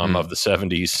 of the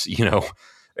 70s,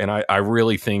 and I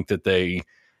really think that they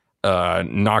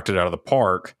knocked it out of the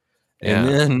park. And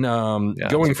then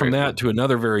going from that to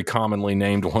another very commonly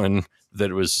named one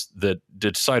that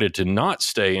decided to not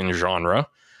stay in genre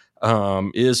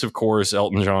is, of course,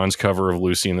 Elton John's cover of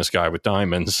Lucy in the Sky with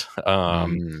Diamonds.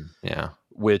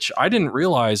 Which I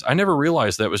never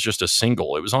realized that was just a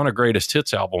single. It was on a greatest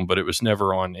hits album, but it was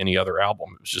never on any other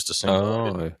album. It was just a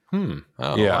single.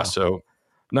 Wow. So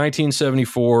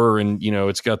 1974, and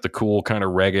it's got the cool kind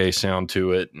of reggae sound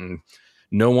to it, and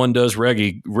no one does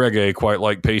reggae quite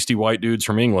like pasty white dudes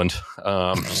from England.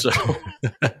 So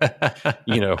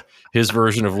his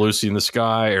version of Lucy in the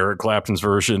Sky, Eric Clapton's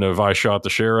version of I Shot the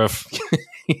Sheriff.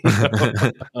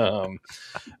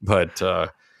 But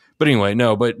anyway,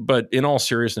 no. But in all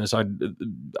seriousness, I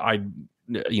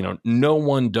no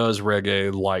one does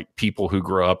reggae like people who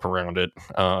grow up around it.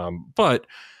 But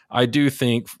I do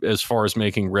think, as far as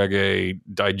making reggae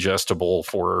digestible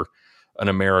for an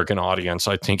American audience,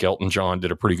 I think Elton John did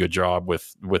a pretty good job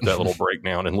with that little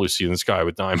breakdown in Lucy in the Sky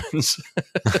with Diamonds.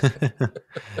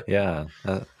 Man,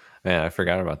 I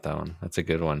forgot about that one. That's a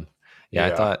good one. I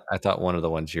thought one of the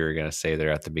ones you were going to say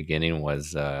there at the beginning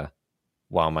was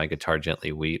While My Guitar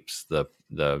Gently Weeps, the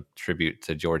tribute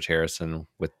to George Harrison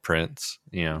with Prince.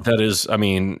 That is,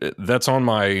 that's on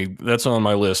my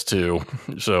list too.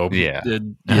 So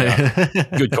good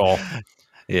call.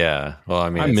 Yeah. Well, I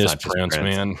miss Prince,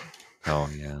 man. Oh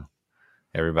yeah.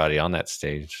 Everybody on that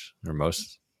stage, or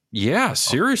most. Yeah,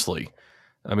 seriously.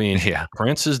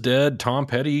 Prince is dead. Tom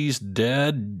Petty's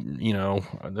dead.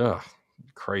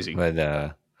 Crazy. But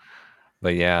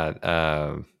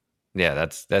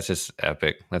that's just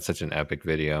epic. That's such an epic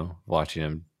video, watching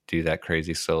him do that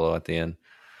crazy solo at the end.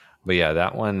 But yeah,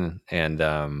 that one, and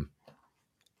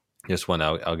this one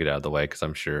I'll get out of the way because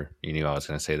I'm sure you knew I was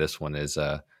going to say this one is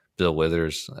Bill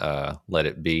Withers' "Let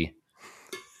It Be"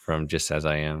 from Just As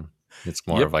I Am. It's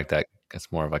more of like that.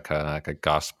 It's more of like a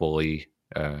gospel-y,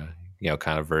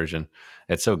 kind of version.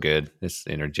 It's so good. It's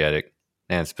energetic.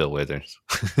 And it's Bill Withers.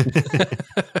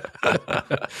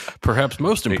 Perhaps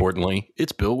most importantly,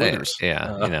 it's Bill Withers.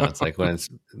 Yeah, it's like when it's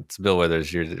Bill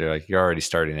Withers, you're already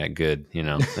starting at good,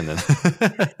 and then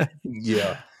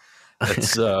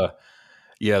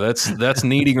that's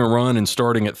needing a run and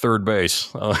starting at third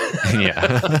base.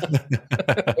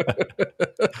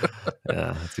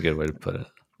 That's a good way to put it.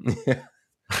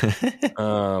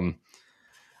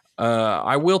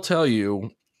 I will tell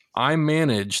you, I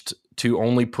managed to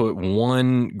only put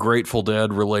one Grateful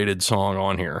Dead related song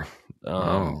on here,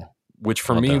 which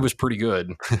for me was pretty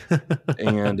good.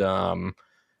 And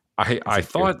I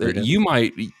thought that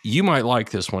you might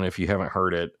like this one if you haven't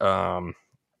heard it.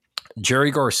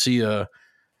 Jerry Garcia,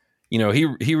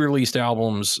 he released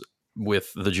albums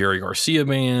with the Jerry Garcia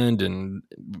Band and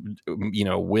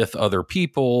with other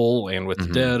people and with the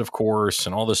Dead, of course,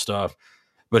 and all this stuff.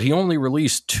 But he only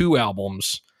released 2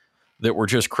 albums that were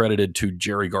just credited to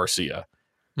Jerry Garcia.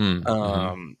 And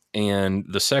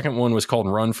the second one was called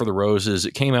Run for the Roses.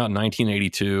 It came out in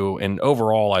 1982. And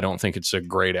overall, I don't think it's a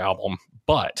great album,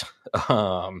 but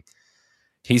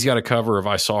he's got a cover of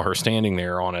I Saw Her Standing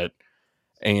There on it.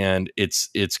 And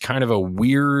it's kind of a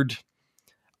weird,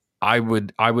 I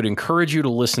would encourage you to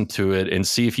listen to it and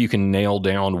see if you can nail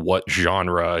down what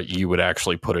genre you would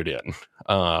actually put it in.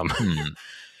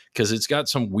 Because it's got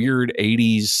some weird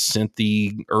 80s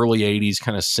synthy, early 80s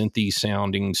kind of synthy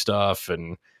sounding stuff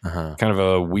and kind of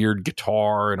a weird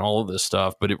guitar and all of this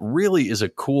stuff. But it really is a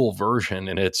cool version.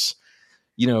 And it's,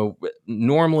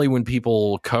 normally when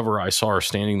people cover I Saw Her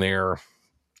Standing There,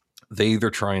 they either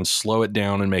try and slow it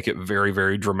down and make it very,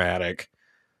 very dramatic,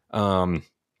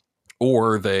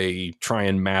 or they try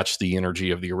and match the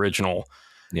energy of the original.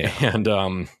 Yeah.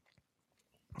 And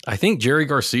I think Jerry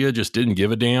Garcia just didn't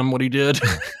give a damn what he did.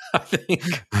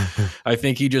 I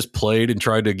think he just played and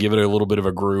tried to give it a little bit of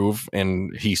a groove,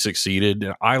 and he succeeded.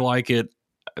 And I like it.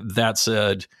 That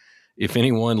said, if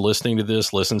anyone listening to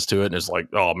this listens to it and is like,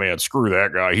 oh man, screw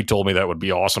that guy, he told me that would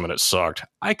be awesome and it sucked,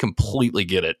 I completely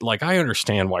get it. Like, I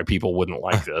understand why people wouldn't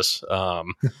like this.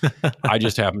 I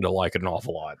just happen to like it an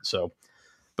awful lot. So,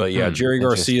 but yeah, Jerry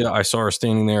Garcia, I Saw Her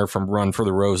Standing There from Run for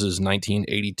the Roses,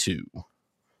 1982.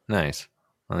 Nice.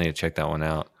 I need to check that one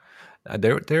out.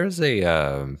 There's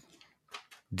a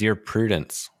Dear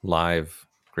Prudence live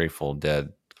Grateful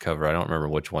Dead cover. I don't remember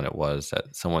which one it was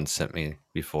that someone sent me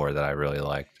before that I really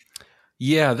liked.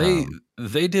 Yeah, they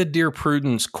did Dear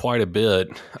Prudence quite a bit.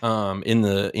 In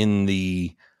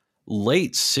the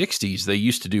late '60s, they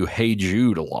used to do Hey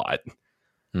Jude a lot.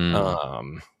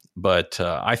 But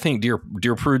I think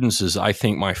Dear Prudence is, I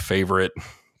think, my favorite,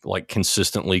 like,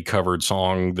 consistently covered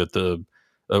song that the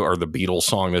Beatles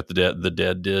song that the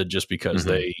Dead did, just because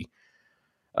they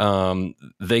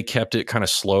kept it kind of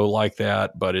slow like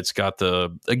that. But it's got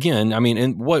again, I mean,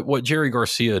 and what Jerry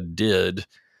Garcia did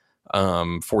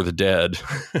for the Dead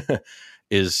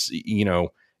is,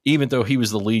 even though he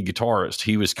was the lead guitarist,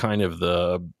 he was kind of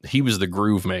the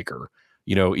groove maker.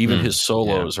 Even his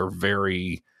solos are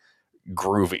very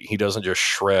groovy. He doesn't just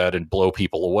shred and blow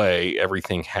people away.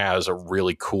 Everything has a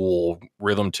really cool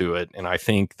rhythm to it. And I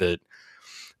think that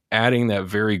adding that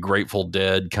very Grateful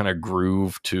Dead kind of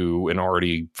groove to an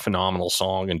already phenomenal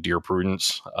song in Dear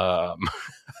Prudence,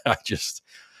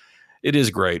 it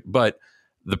is great. But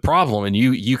the problem, and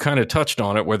you kind of touched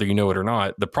on it, whether you know it or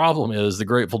not, the problem is the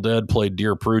Grateful Dead played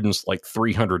Dear Prudence like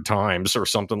 300 times or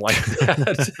something like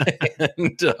that.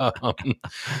 And,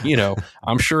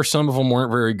 I'm sure some of them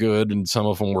weren't very good, and some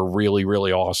of them were really,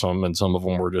 really awesome, and some of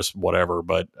them were just whatever.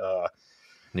 But,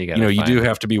 you do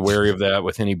have to be wary of that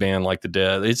with any band like the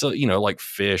Dead. It's, like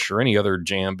Phish or any other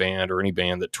jam band or any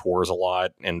band that tours a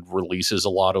lot and releases a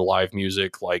lot of live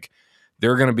music. Like,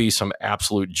 there are going to be some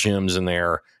absolute gems in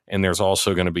there, and there's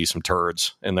also going to be some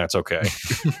turds, and that's okay.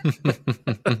 It's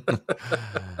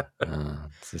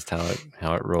just how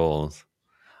it rolls.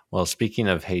 Well, speaking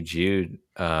of Hey Jude,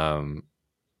 I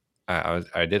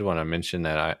did want to mention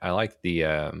that I like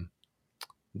the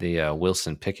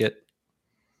Wilson Pickett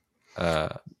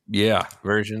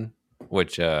version,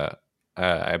 which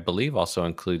I believe also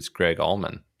includes Greg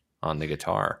Allman on the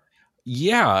guitar.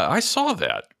 Yeah, I saw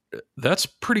that. That's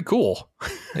pretty cool.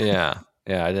 Yeah,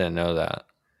 I didn't know that.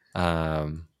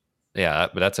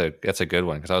 But that's a good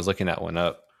one, because I was looking that one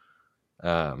up,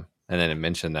 and then it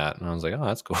mentioned that, and I was like, oh,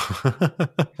 that's cool.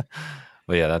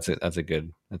 But yeah, that's a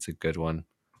good one.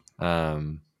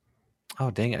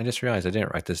 Oh dang it! I just realized I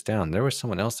didn't write this down. There was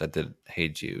someone else that did Hey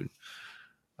Jude.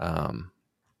 Dang,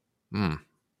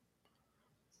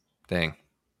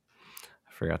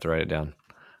 I forgot to write it down.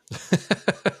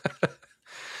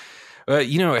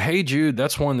 Hey Jude,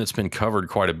 that's one that's been covered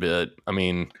quite a bit. I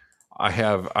mean, I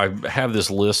have this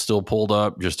list still pulled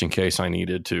up just in case I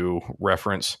needed to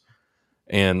reference.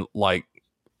 And like,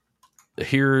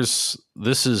 this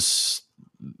is,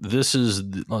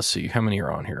 let's see, how many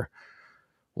are on here?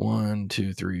 1,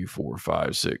 2, 3, 4,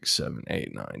 5, 6, 7,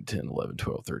 8, 9, 10, 11,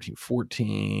 12, 13,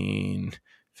 14,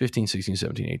 15, 16,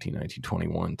 17, 18, 19, 20,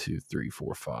 1, 2, 3,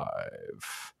 4, 5,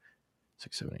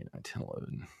 6, 7, 8, 9, 10,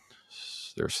 11.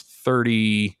 There's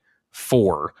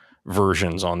 34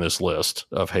 versions on this list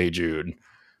of Hey Jude.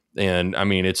 And I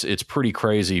mean, it's pretty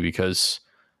crazy, because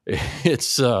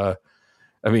it's, the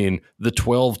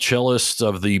 12 cellists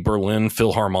of the Berlin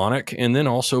Philharmonic, and then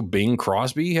also Bing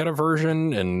Crosby had a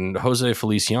version, and Jose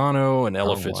Feliciano, and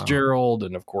Ella Fitzgerald,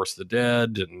 and of course the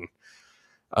Dead, and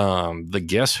the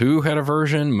Guess Who had a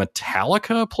version.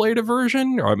 Metallica played a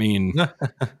version. I mean,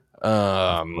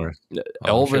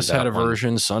 Elvis had a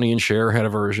version. Sonny and Cher had a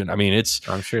version. I mean,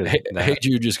 I'm sure Hey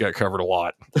Jude just got covered a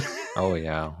lot. Oh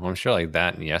yeah, well, I'm sure like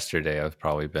that and Yesterday have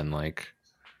probably been like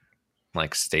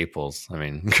staples. I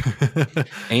mean,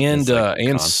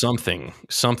 and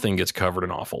something gets covered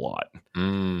an awful lot.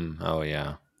 Oh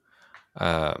yeah.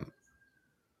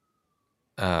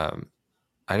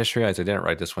 I just realized I didn't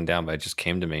write this one down, but it just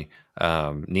came to me.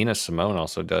 Nina Simone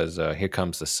also does Here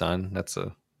Comes the Sun. That's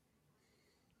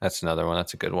another one.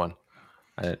 That's a good one.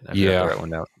 I forgot to write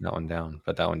that one down,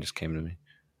 but that one just came to me.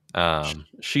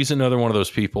 She's another one of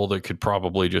those people that could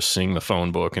probably just sing the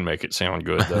phone book and make it sound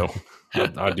good, though.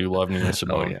 I do love Nina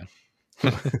Simone.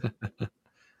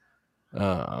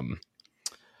 Oh,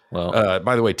 yeah.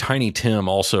 By the way, Tiny Tim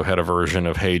also had a version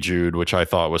of Hey Jude, which I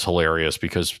thought was hilarious,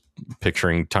 because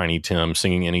picturing Tiny Tim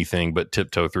singing anything but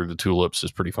Tiptoe Through the Tulips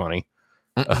is pretty funny.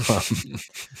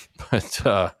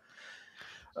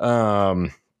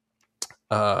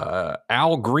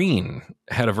 Al Green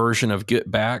had a version of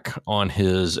Get Back on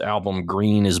his album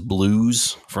Green is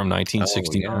Blues from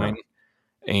 1969.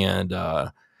 And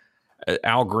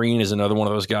Al Green is another one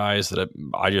of those guys that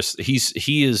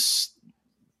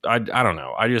I don't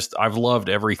know. I've loved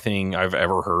everything I've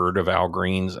ever heard of Al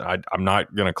Green's. I'm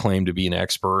not going to claim to be an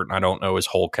expert, and I don't know his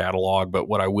whole catalog, but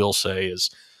what I will say is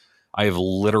I have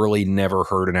literally never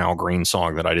heard an Al Green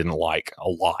song that I didn't like a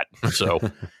lot. So,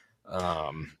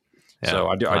 so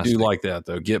I do like that,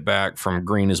 though. Get Back from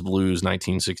Green is Blues,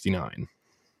 1969.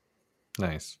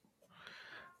 Nice.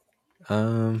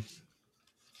 Yeah,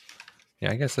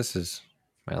 I guess this is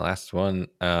my last one.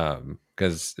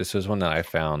 Because this was one that I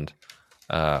found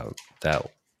that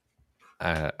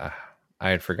I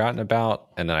had forgotten about,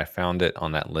 and then I found it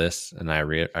on that list, and I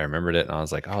remembered it, and I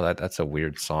was like, oh, that's a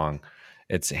weird song.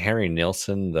 It's Harry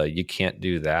Nilsson, the "You Can't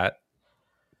Do That"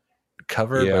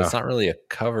 cover, but Yeah. it's not really a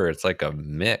cover. It's like a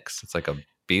mix. It's like a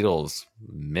Beatles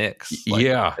mix. Like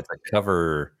Yeah. it's a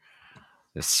cover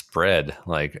spread.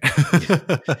 Like,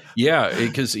 Yeah,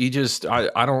 because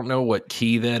I don't know what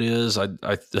key that is. I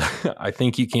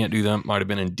think You Can't Do That might have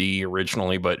been in D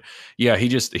originally, but yeah,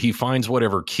 he finds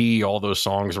whatever key all those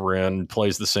songs are in,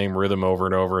 plays the same rhythm over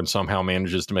and over, and somehow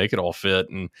manages to make it all fit.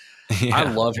 And I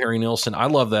yeah. love Harry Nilsson. I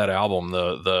love that album,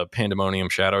 the Pandemonium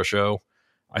Shadow Show,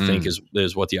 I think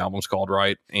is what the album's called,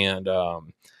 right? And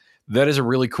that is a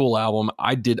really cool album.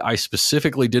 I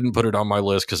specifically didn't put it on my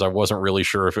list because I wasn't really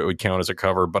sure if it would count as a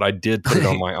cover, but I did put it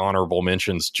on my honorable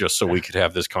mentions just so we could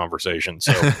have this conversation.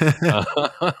 So, Nice.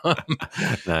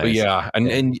 but yeah,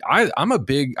 and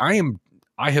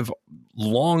I have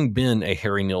long been a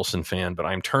Harry Nilsson fan, but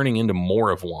I'm turning into more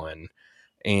of one.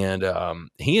 And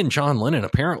he and John Lennon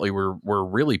apparently were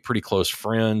really pretty close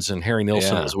friends, and Harry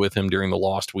Nilsson Yeah. was with him during the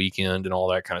Lost Weekend and all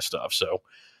that kind of stuff. So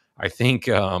I think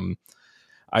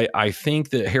I think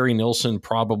that Harry Nilsson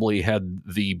probably had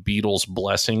the Beatles'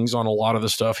 blessings on a lot of the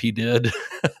stuff he did.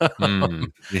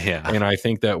 Yeah. And I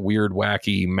think that weird,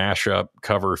 wacky mashup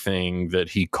cover thing that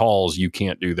he calls You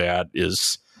Can't Do That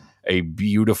is a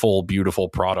beautiful, beautiful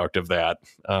product of that.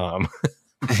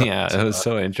 Yeah, it was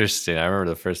so interesting. I remember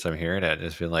the first time hearing it,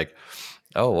 just being like,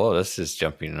 "Oh, whoa, this is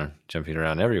jumping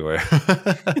around everywhere."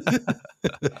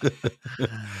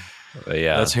 But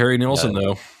yeah, that's Harry Nilsson,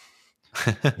 though.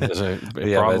 But it's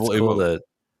cool that.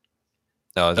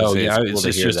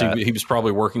 It's just he was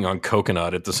probably working on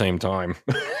Coconut at the same time.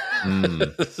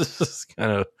 This is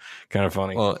kind of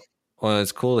funny. Well,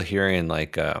 it's cool hearing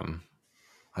like a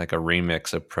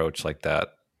remix approach like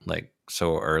that, like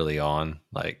so early on,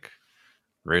 like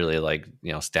really like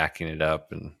stacking it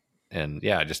up and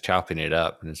yeah, just chopping it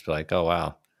up, and it's like, oh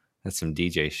wow, that's some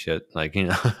DJ shit, like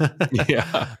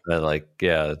Yeah. But like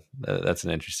that's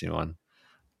an interesting one.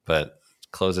 But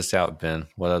close us out, Ben.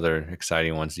 What other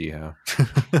exciting ones do you have?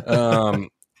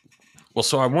 Well,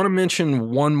 so I want to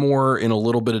mention one more in a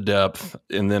little bit of depth,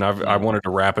 and then I wanted to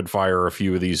rapid fire a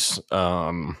few of these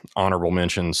honorable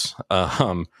mentions.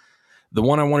 The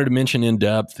one I wanted to mention in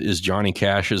depth is Johnny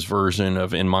Cash's version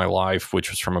of "In My Life," which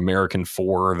was from American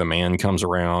Four, The Man Comes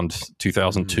Around,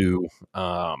 2002.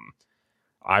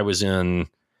 I was in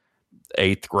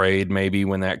 8th grade maybe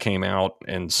when that came out,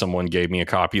 and someone gave me a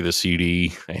copy of the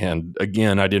CD. And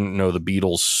again, I didn't know the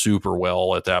Beatles super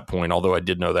well at that point, although I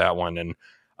did know that one. And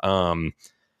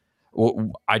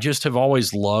I just have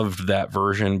always loved that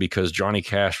version because Johnny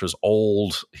Cash was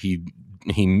old. He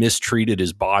mistreated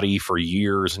his body for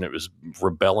years, and it was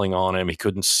rebelling on him. He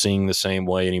couldn't sing the same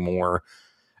way anymore.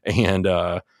 And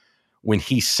when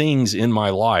he sings "In My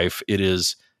Life," it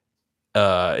is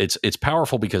it's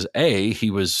powerful because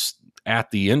he was at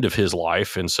the end of his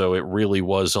life, and so it really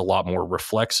was a lot more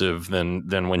reflexive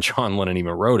than when John Lennon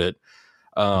even wrote it.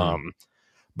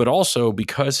 But also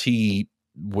because he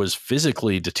was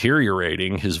physically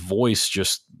deteriorating, his voice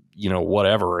just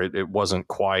whatever, it wasn't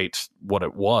quite what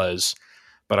it was.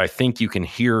 But I think you can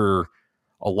hear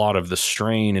a lot of the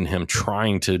strain in him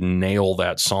trying to nail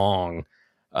that song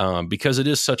because it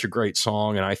is such a great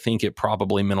song, and I think it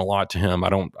probably meant a lot to him. I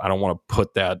don't want to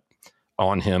put that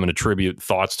on him and attribute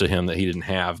thoughts to him that he didn't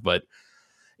have, but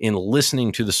in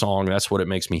listening to the song, that's what it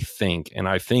makes me think. And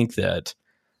I think that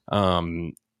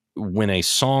when a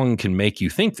song can make you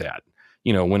think that,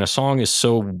 when a song is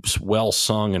so well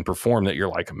sung and performed that you're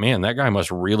like, man, that guy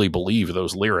must really believe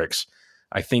those lyrics.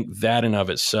 I think that in of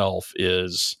itself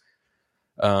is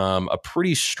a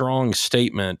pretty strong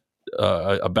statement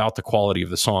about the quality of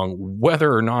the song,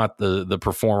 whether or not the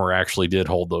performer actually did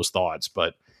hold those thoughts.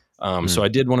 But so I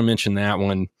did want to mention that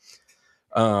one.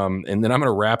 And then I'm going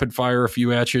to rapid fire a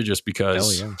few at you just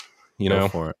because, Go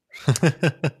for it.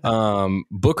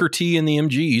 Booker T and the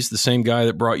MGs, the same guy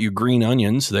that brought you Green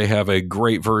Onions, they have a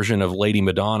great version of Lady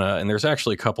Madonna. And there's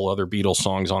actually a couple other Beatles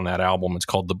songs on that album. It's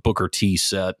called the Booker T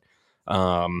set.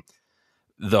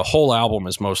 The whole album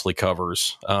is mostly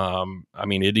covers. I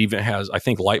mean, it even has, I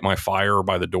think, Light My Fire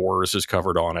by the Doors is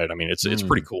covered on it. I mean, it's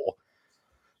pretty cool.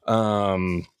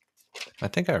 I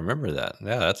think I remember that.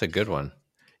 Yeah, that's a good one.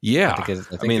 Yeah. I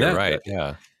think you're right.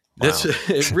 Yeah. Wow.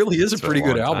 It really is a pretty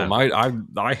good album.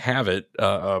 I have it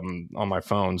on my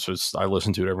phone, so I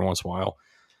listen to it every once in a while.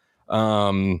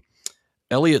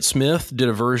 Elliott Smith did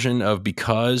a version of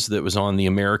Because that was on the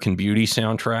American Beauty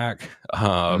soundtrack.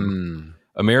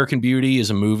 American Beauty is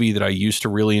a movie that I used to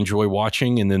really enjoy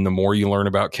watching, and then the more you learn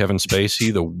about Kevin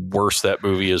Spacey, the worse that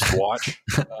movie is to watch.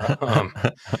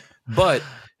 But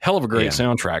hell of a great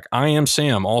soundtrack. I Am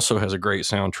Sam also has a great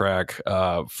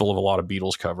soundtrack full of a lot of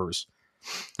Beatles covers.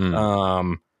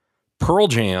 Pearl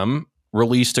Jam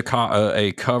released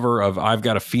a cover of I've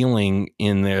Got a Feeling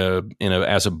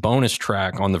as a bonus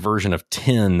track on the version of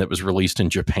 10 that was released in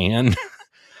Japan.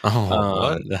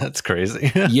 What? That's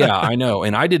crazy. Yeah, I know.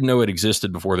 And I didn't know it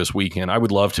existed before this weekend. I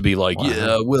would love to be like,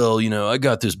 yeah, well, I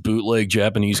got this bootleg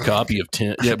Japanese copy of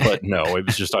 10. Yeah, but no, it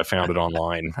was just I found it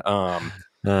online.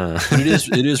 But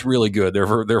it is really good. Their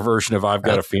version of I've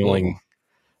Got a Feeling. Cool.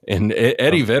 And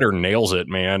Eddie Vedder nails it,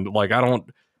 man. Like, I don't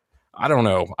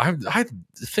know. I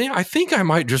think I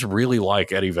might just really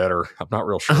like Eddie Vedder. I'm not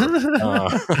real sure.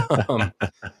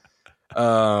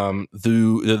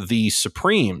 The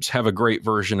Supremes have a great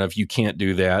version of You Can't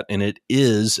Do That, and it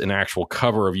is an actual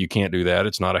cover of You Can't Do That.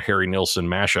 It's not a Harry Nilsson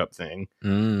mashup thing.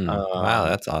 Wow,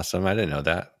 that's awesome. I didn't know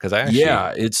that because I actually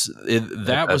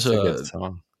that was a good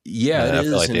song. Yeah, it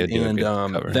is. Like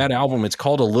that album, it's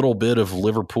called A Little Bit of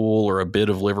Liverpool or A Bit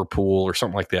of Liverpool or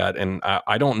something like that. And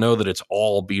I don't know that it's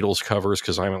all Beatles covers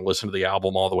because I haven't listened to the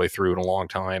album all the way through in a long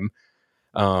time.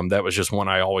 That was just one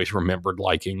I always remembered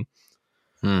liking.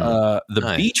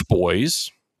 The Beach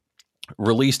Boys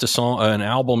released an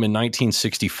album in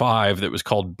 1965 that was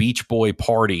called Beach Boy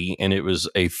Party, and it was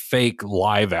a fake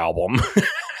live album.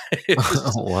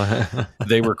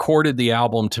 They recorded the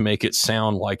album to make it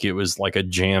sound like it was like a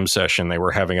jam session they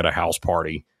were having at a house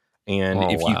party.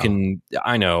 And you can,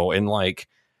 I know, and like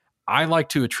I like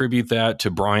to attribute that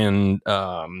to Brian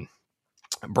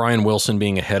Wilson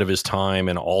being ahead of his time,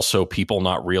 and also people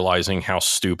not realizing how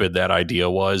stupid that idea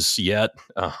was yet,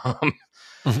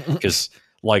 because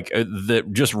like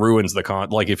that just ruins the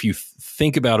like if you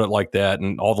think about it like that,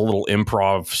 and all the little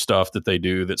improv stuff that they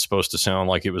do that's supposed to sound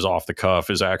like it was off the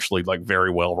cuff is actually like very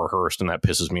well rehearsed, and that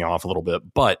pisses me off a little bit.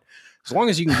 But as long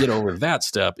as you can get over that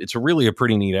step, it's really a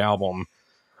pretty neat album.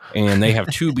 And they have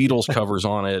 2 Beatles covers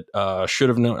on it. I should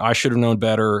have known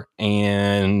better,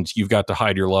 and You've Got to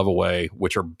Hide Your Love Away,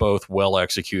 which are both well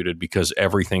executed because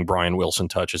everything Brian Wilson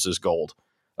touches is gold.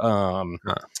 And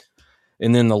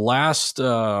then the last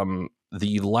kind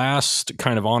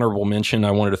of honorable mention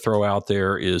I wanted to throw out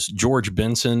there is George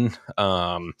Benson.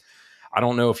 I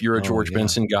don't know if you're a George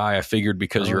Benson guy. I figured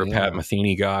because you're a Pat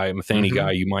Metheny guy,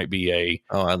 you might be a...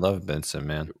 Oh, I love Benson,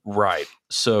 man. Right.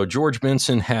 So George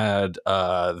Benson had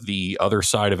The Other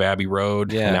Side of Abbey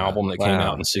Road, an album that came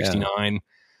out in 69.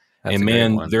 Yeah. And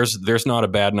man, there's not a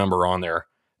bad number on there.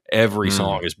 Every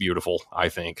song is beautiful, I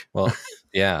think. Well,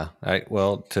 yeah.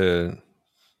 To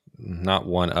not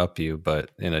one up you,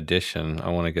 but in addition, I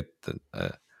want to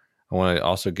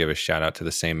also give a shout out to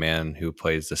the same man who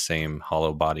plays the same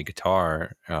hollow body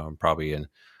guitar, probably an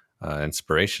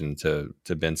inspiration to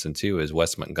Benson too, is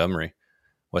Wes Montgomery.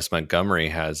 Wes Montgomery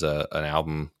has an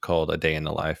album called A Day in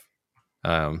the Life,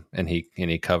 and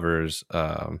he covers.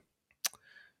 He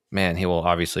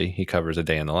covers A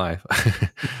Day in the Life,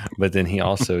 but then he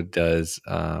also does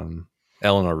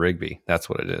Eleanor Rigby. That's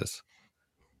what it is,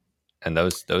 and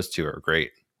those 2 are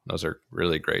great. Those are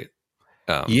really great.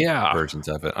 Versions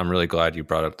of it. I'm really glad you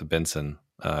brought up the Benson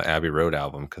Abbey Road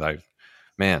album because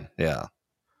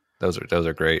those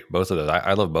are great. Both of those,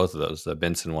 I love both of those, the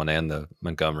Benson one and the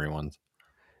Montgomery ones.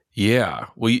 Yeah,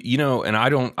 well, and I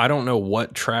don't know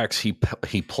what tracks he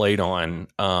played on,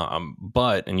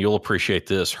 but and you'll appreciate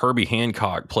this, Herbie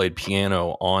Hancock played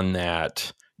piano on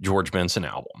that George Benson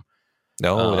album.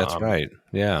 Oh, that's right.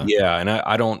 Yeah. Yeah. And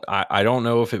I don't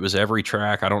know if it was every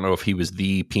track. I don't know if he was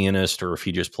the pianist or if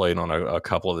he just played on a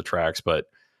couple of the tracks, but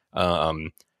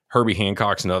Herbie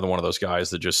Hancock's another one of those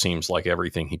guys that just seems like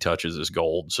everything he touches is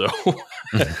gold. So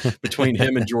between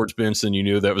him and George Benson, you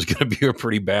knew that was going to be a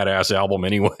pretty badass album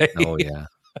anyway. Oh, yeah.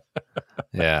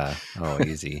 Yeah. Oh,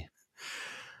 easy.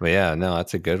 But yeah, no,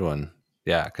 that's a good one.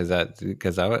 Yeah. Cause I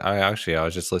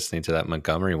was just listening to that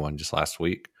Montgomery one just last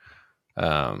week.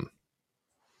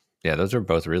 Yeah, those are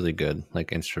both really good,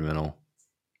 like instrumental,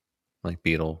 like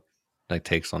Beatle, like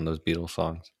takes on those Beatles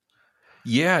songs.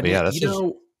 Yeah,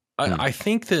 I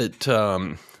think that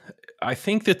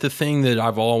the thing that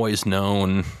I've always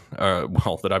known,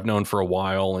 that I've known for a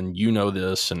while, and you know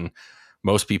this, and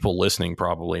most people listening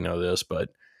probably know this, but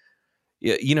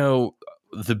the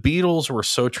Beatles were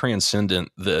so transcendent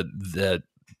that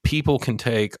people can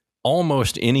take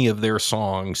almost any of their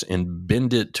songs and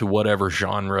bend it to whatever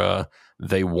genre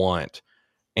they want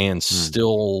and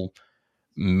still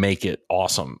make it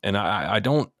awesome. And I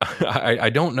don't I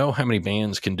don't know how many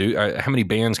bands can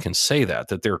say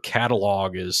that their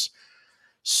catalog is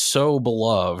so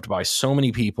beloved by so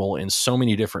many people in so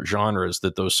many different genres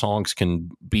that those songs can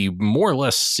be more or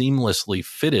less seamlessly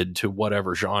fitted to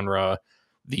whatever genre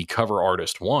the cover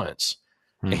artist wants.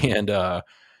 And I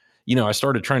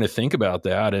started trying to think about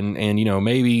that, and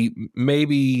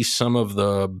maybe some of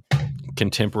the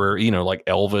contemporary, like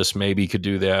Elvis maybe could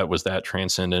do that, was that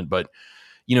transcendent. But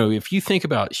if you think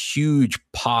about huge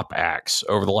pop acts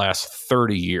over the last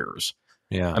 30 years,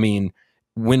 I mean,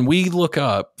 when we look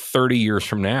up 30 years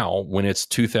from now, when it's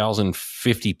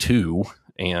 2052,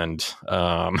 and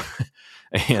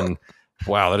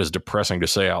wow, that is depressing to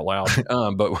say out loud.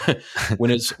 But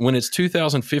when it's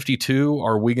 2052,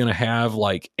 are we going to have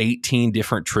like 18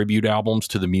 different tribute albums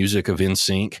to the music of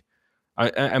NSYNC?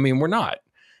 I mean, we're not.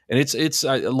 And it's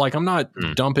like, I'm not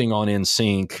dumping on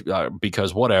NSYNC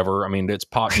because whatever. I mean, it's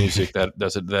pop music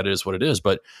that is what it is.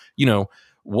 But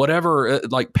whatever,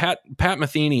 like Pat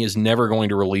Metheny is never going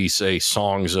to release a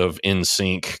Songs of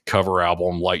NSYNC cover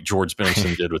album like George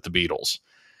Benson did with the Beatles.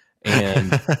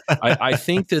 And I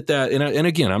think that and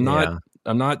again, I'm not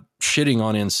shitting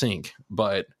on NSYNC,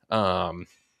 but no,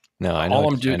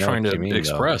 all I'm trying to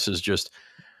express is just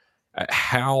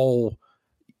how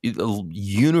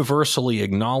universally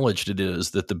acknowledged it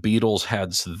is that the Beatles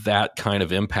had that kind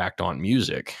of impact on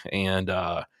music. And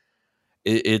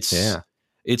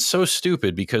it's so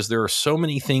stupid because there are so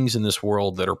many things in this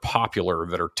world that are popular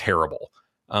that are terrible.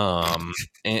 And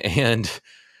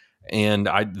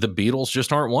the Beatles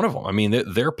just aren't one of them. I mean,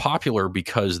 they're popular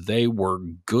because they were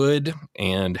good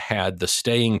and had the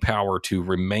staying power to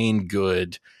remain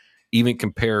good, even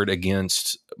compared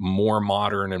against more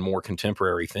modern and more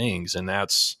contemporary things. And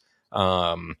that's,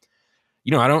 I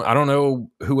don't know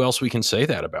who else we can say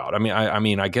that about. I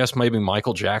mean, I guess maybe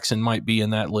Michael Jackson might be in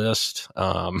that list.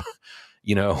 But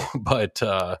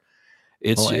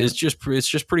it's just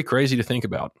pretty crazy to think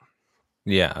about.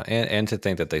 Yeah, and to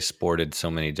think that they sported so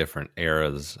many different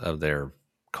eras of their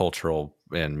cultural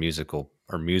and musical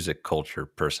or music culture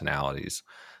personalities,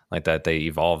 like that they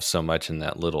evolved so much in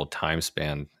that little time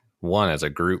span, one as a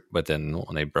group, but then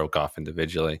when they broke off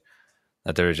individually,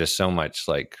 that there was just so much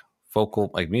like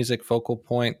music focal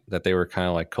point that they were kind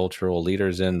of like cultural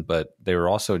leaders in, but they were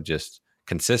also just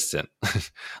consistent.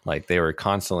 Like they were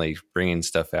constantly bringing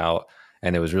stuff out,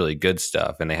 and it was really good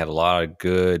stuff. And they had a lot of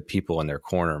good people in their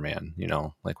corner, man,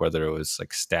 like whether it was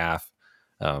like staff,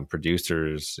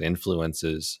 producers,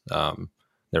 influences,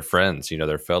 their friends,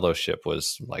 their fellowship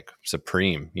was like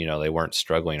supreme. They weren't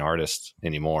struggling artists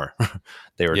anymore.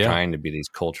 They were trying to be these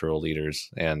cultural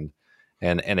leaders, and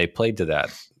they played to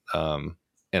that,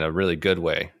 in a really good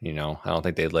way. I don't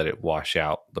think they let it wash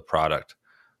out the product.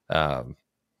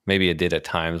 Maybe it did at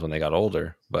times when they got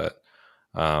older, but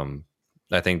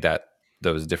I think that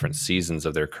those different seasons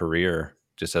of their career,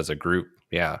 just as a group,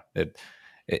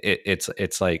 it's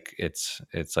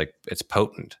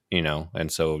potent,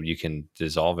 and so you can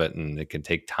dissolve it, and it can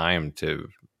take time to,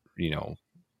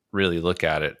 really look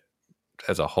at it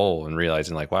as a whole and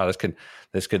realizing like, wow, this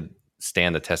could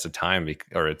stand the test of time,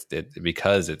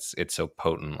 because it's so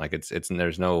potent. Like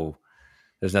there's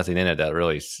nothing in it that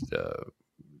really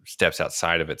steps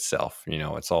outside of itself.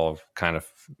 It's all kind of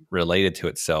related to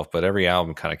itself, but every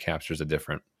album kind of captures a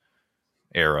different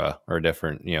era or a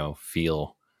different,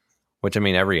 feel, which, I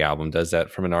mean, every album does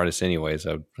that from an artist anyways.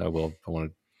 I want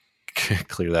to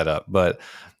clear that up, but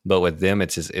with them,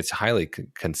 it's highly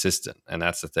consistent. And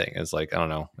that's the thing, is like, I don't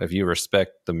know, if you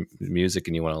respect the music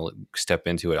and you want to step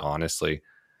into it honestly,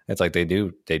 it's like they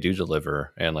do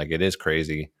deliver. And like, it is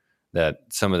crazy that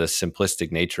some of the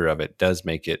simplistic nature of it does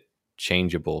make it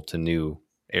changeable to new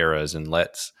eras and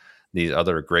lets these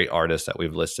other great artists that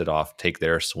we've listed off take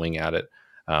their swing at it,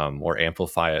 or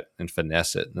amplify it and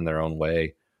finesse it in their own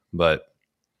way. But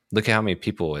look at how many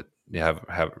people have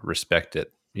respect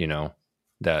it,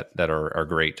 that are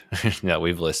great that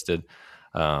we've listed.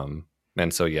 And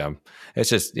so, yeah, it's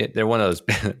just, they're one of those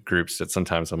groups that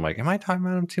sometimes I'm like, am I talking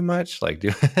about them too much? Like, do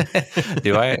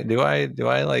I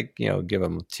like, give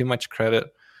them too much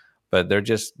credit? But they're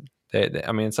just,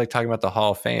 I mean, it's like talking about the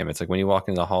Hall of Fame. It's like when you walk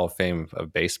into the Hall of Fame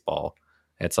of baseball,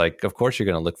 it's like, of course you're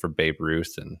going to look for Babe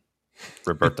Ruth and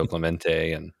Roberto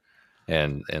Clemente and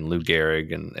Lou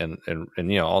Gehrig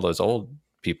and all those old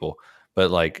people,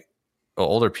 but like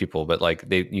older people, but like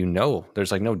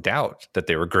there's like no doubt that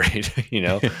they were great,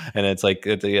 and it's like,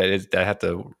 I have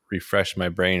to refresh my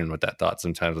brain with that thought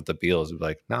sometimes with the Beatles.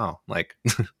 Like, no, like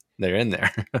they're in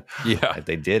there. Yeah. Like,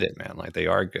 they did it, man. Like, they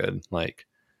are good. Like,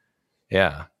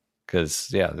 yeah.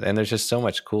 Cause and there's just so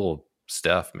much cool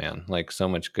stuff, man. Like so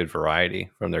much good variety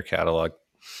from their catalog.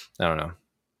 I don't know.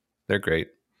 They're great,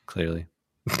 clearly.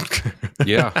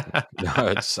 Yeah,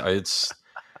 it's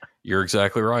you're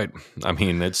exactly right. I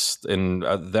mean, that's,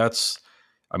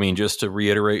 I mean, just to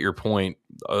reiterate your point,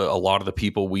 a lot of the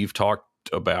people we've talked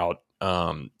about,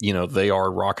 they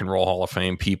are Rock and Roll Hall of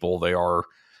Fame people. They are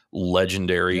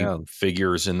legendary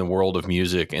figures in the world of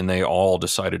music, and they all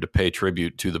decided to pay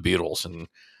tribute to the Beatles. And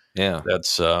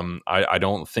that's I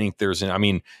don't think there's I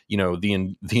mean,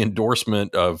 the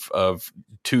endorsement of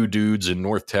two dudes in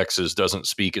North Texas doesn't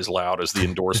speak as loud as the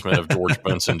endorsement of George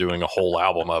Benson doing a whole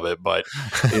album of it, but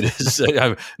it is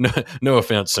no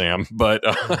offense, Sam, but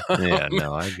yeah,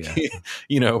 no, I get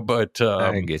it. But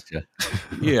I get you.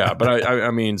 Yeah, but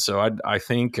I mean, so I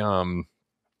think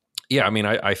yeah, I mean,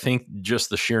 I think just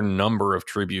the sheer number of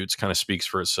tributes kind of speaks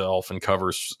for itself, and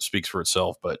covers speaks for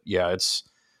itself. But yeah,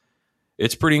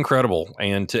 it's pretty incredible.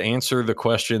 And to answer the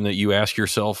question that you ask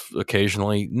yourself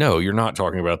occasionally, no, you're not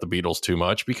talking about the Beatles too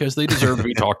much, because they deserve to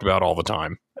be talked about all the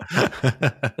time.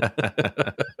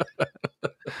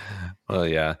 Well,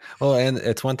 yeah. Well, and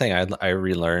it's one thing I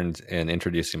relearned in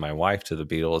introducing my wife to the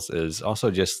Beatles is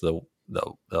also just the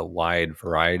wide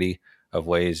variety of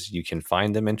ways you can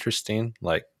find them interesting,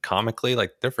 like comically,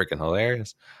 like they're freaking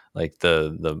hilarious, like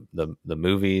the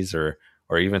movies, or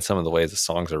even some of the ways the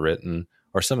songs are written,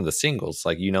 or some of the singles,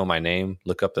 like You Know My Name,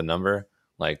 Look Up the Number.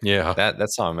 Like, yeah,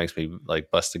 that song makes me like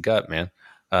bust a gut, man.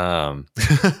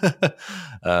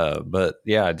 But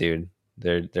yeah, dude,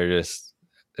 they're just,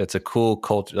 it's a cool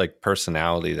culture, like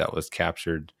personality that was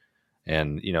captured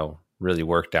and, really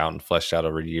worked out and fleshed out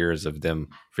over years of them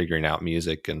figuring out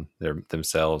music and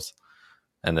themselves.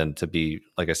 And then to be,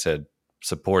 like I said,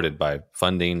 supported by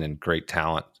funding and great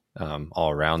talent all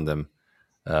around them.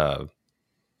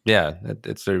 Yeah,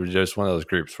 it's just one of those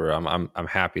groups where I'm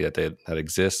happy that that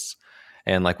exists.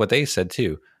 And like what they said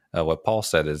too, what Paul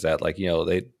said is that, like,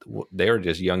 they were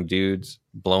just young dudes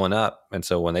blowing up, and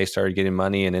so when they started getting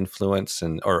money and influence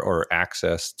and or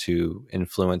access to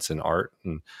influence and art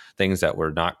and things that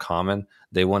were not common,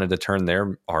 they wanted to turn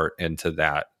their art into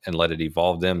that and let it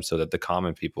evolve them so that the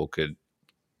common people could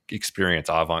experience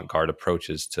avant-garde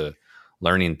approaches to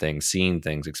learning things, seeing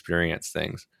things, experience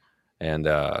things. And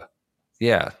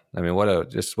yeah, I mean, what a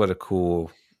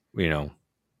cool,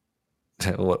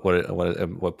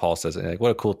 what Paul says, like,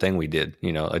 what a cool thing we did,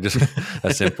 like just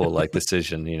a simple like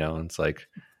decision, and it's like,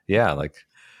 yeah, like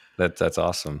that's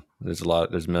awesome.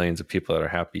 There's millions of people that are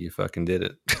happy you fucking did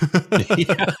it.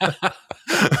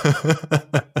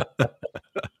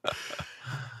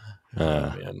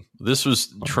 Man, this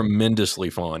was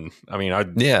tremendously fun. I mean,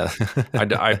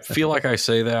 I feel like I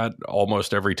say that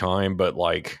almost every time, but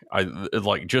like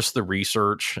just the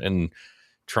research and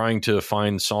trying to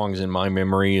find songs in my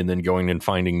memory and then going and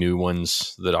finding new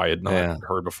ones that I had not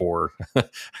heard before.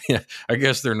 Yeah, I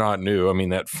guess they're not new. I mean,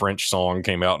 that French song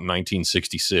came out in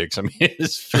 1966. I mean,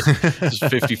 it's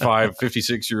 55,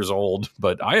 56 years old,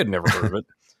 but I had never heard of it.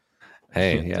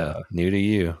 Hey, new to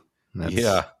you.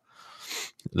 Yeah.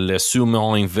 Le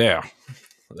Soumont Vert.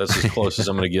 That's as close as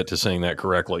I'm going to get to saying that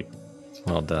correctly.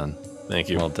 Well done. Thank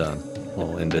you. Well done.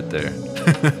 We'll end it there.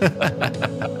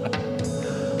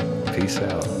 Peace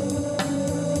out.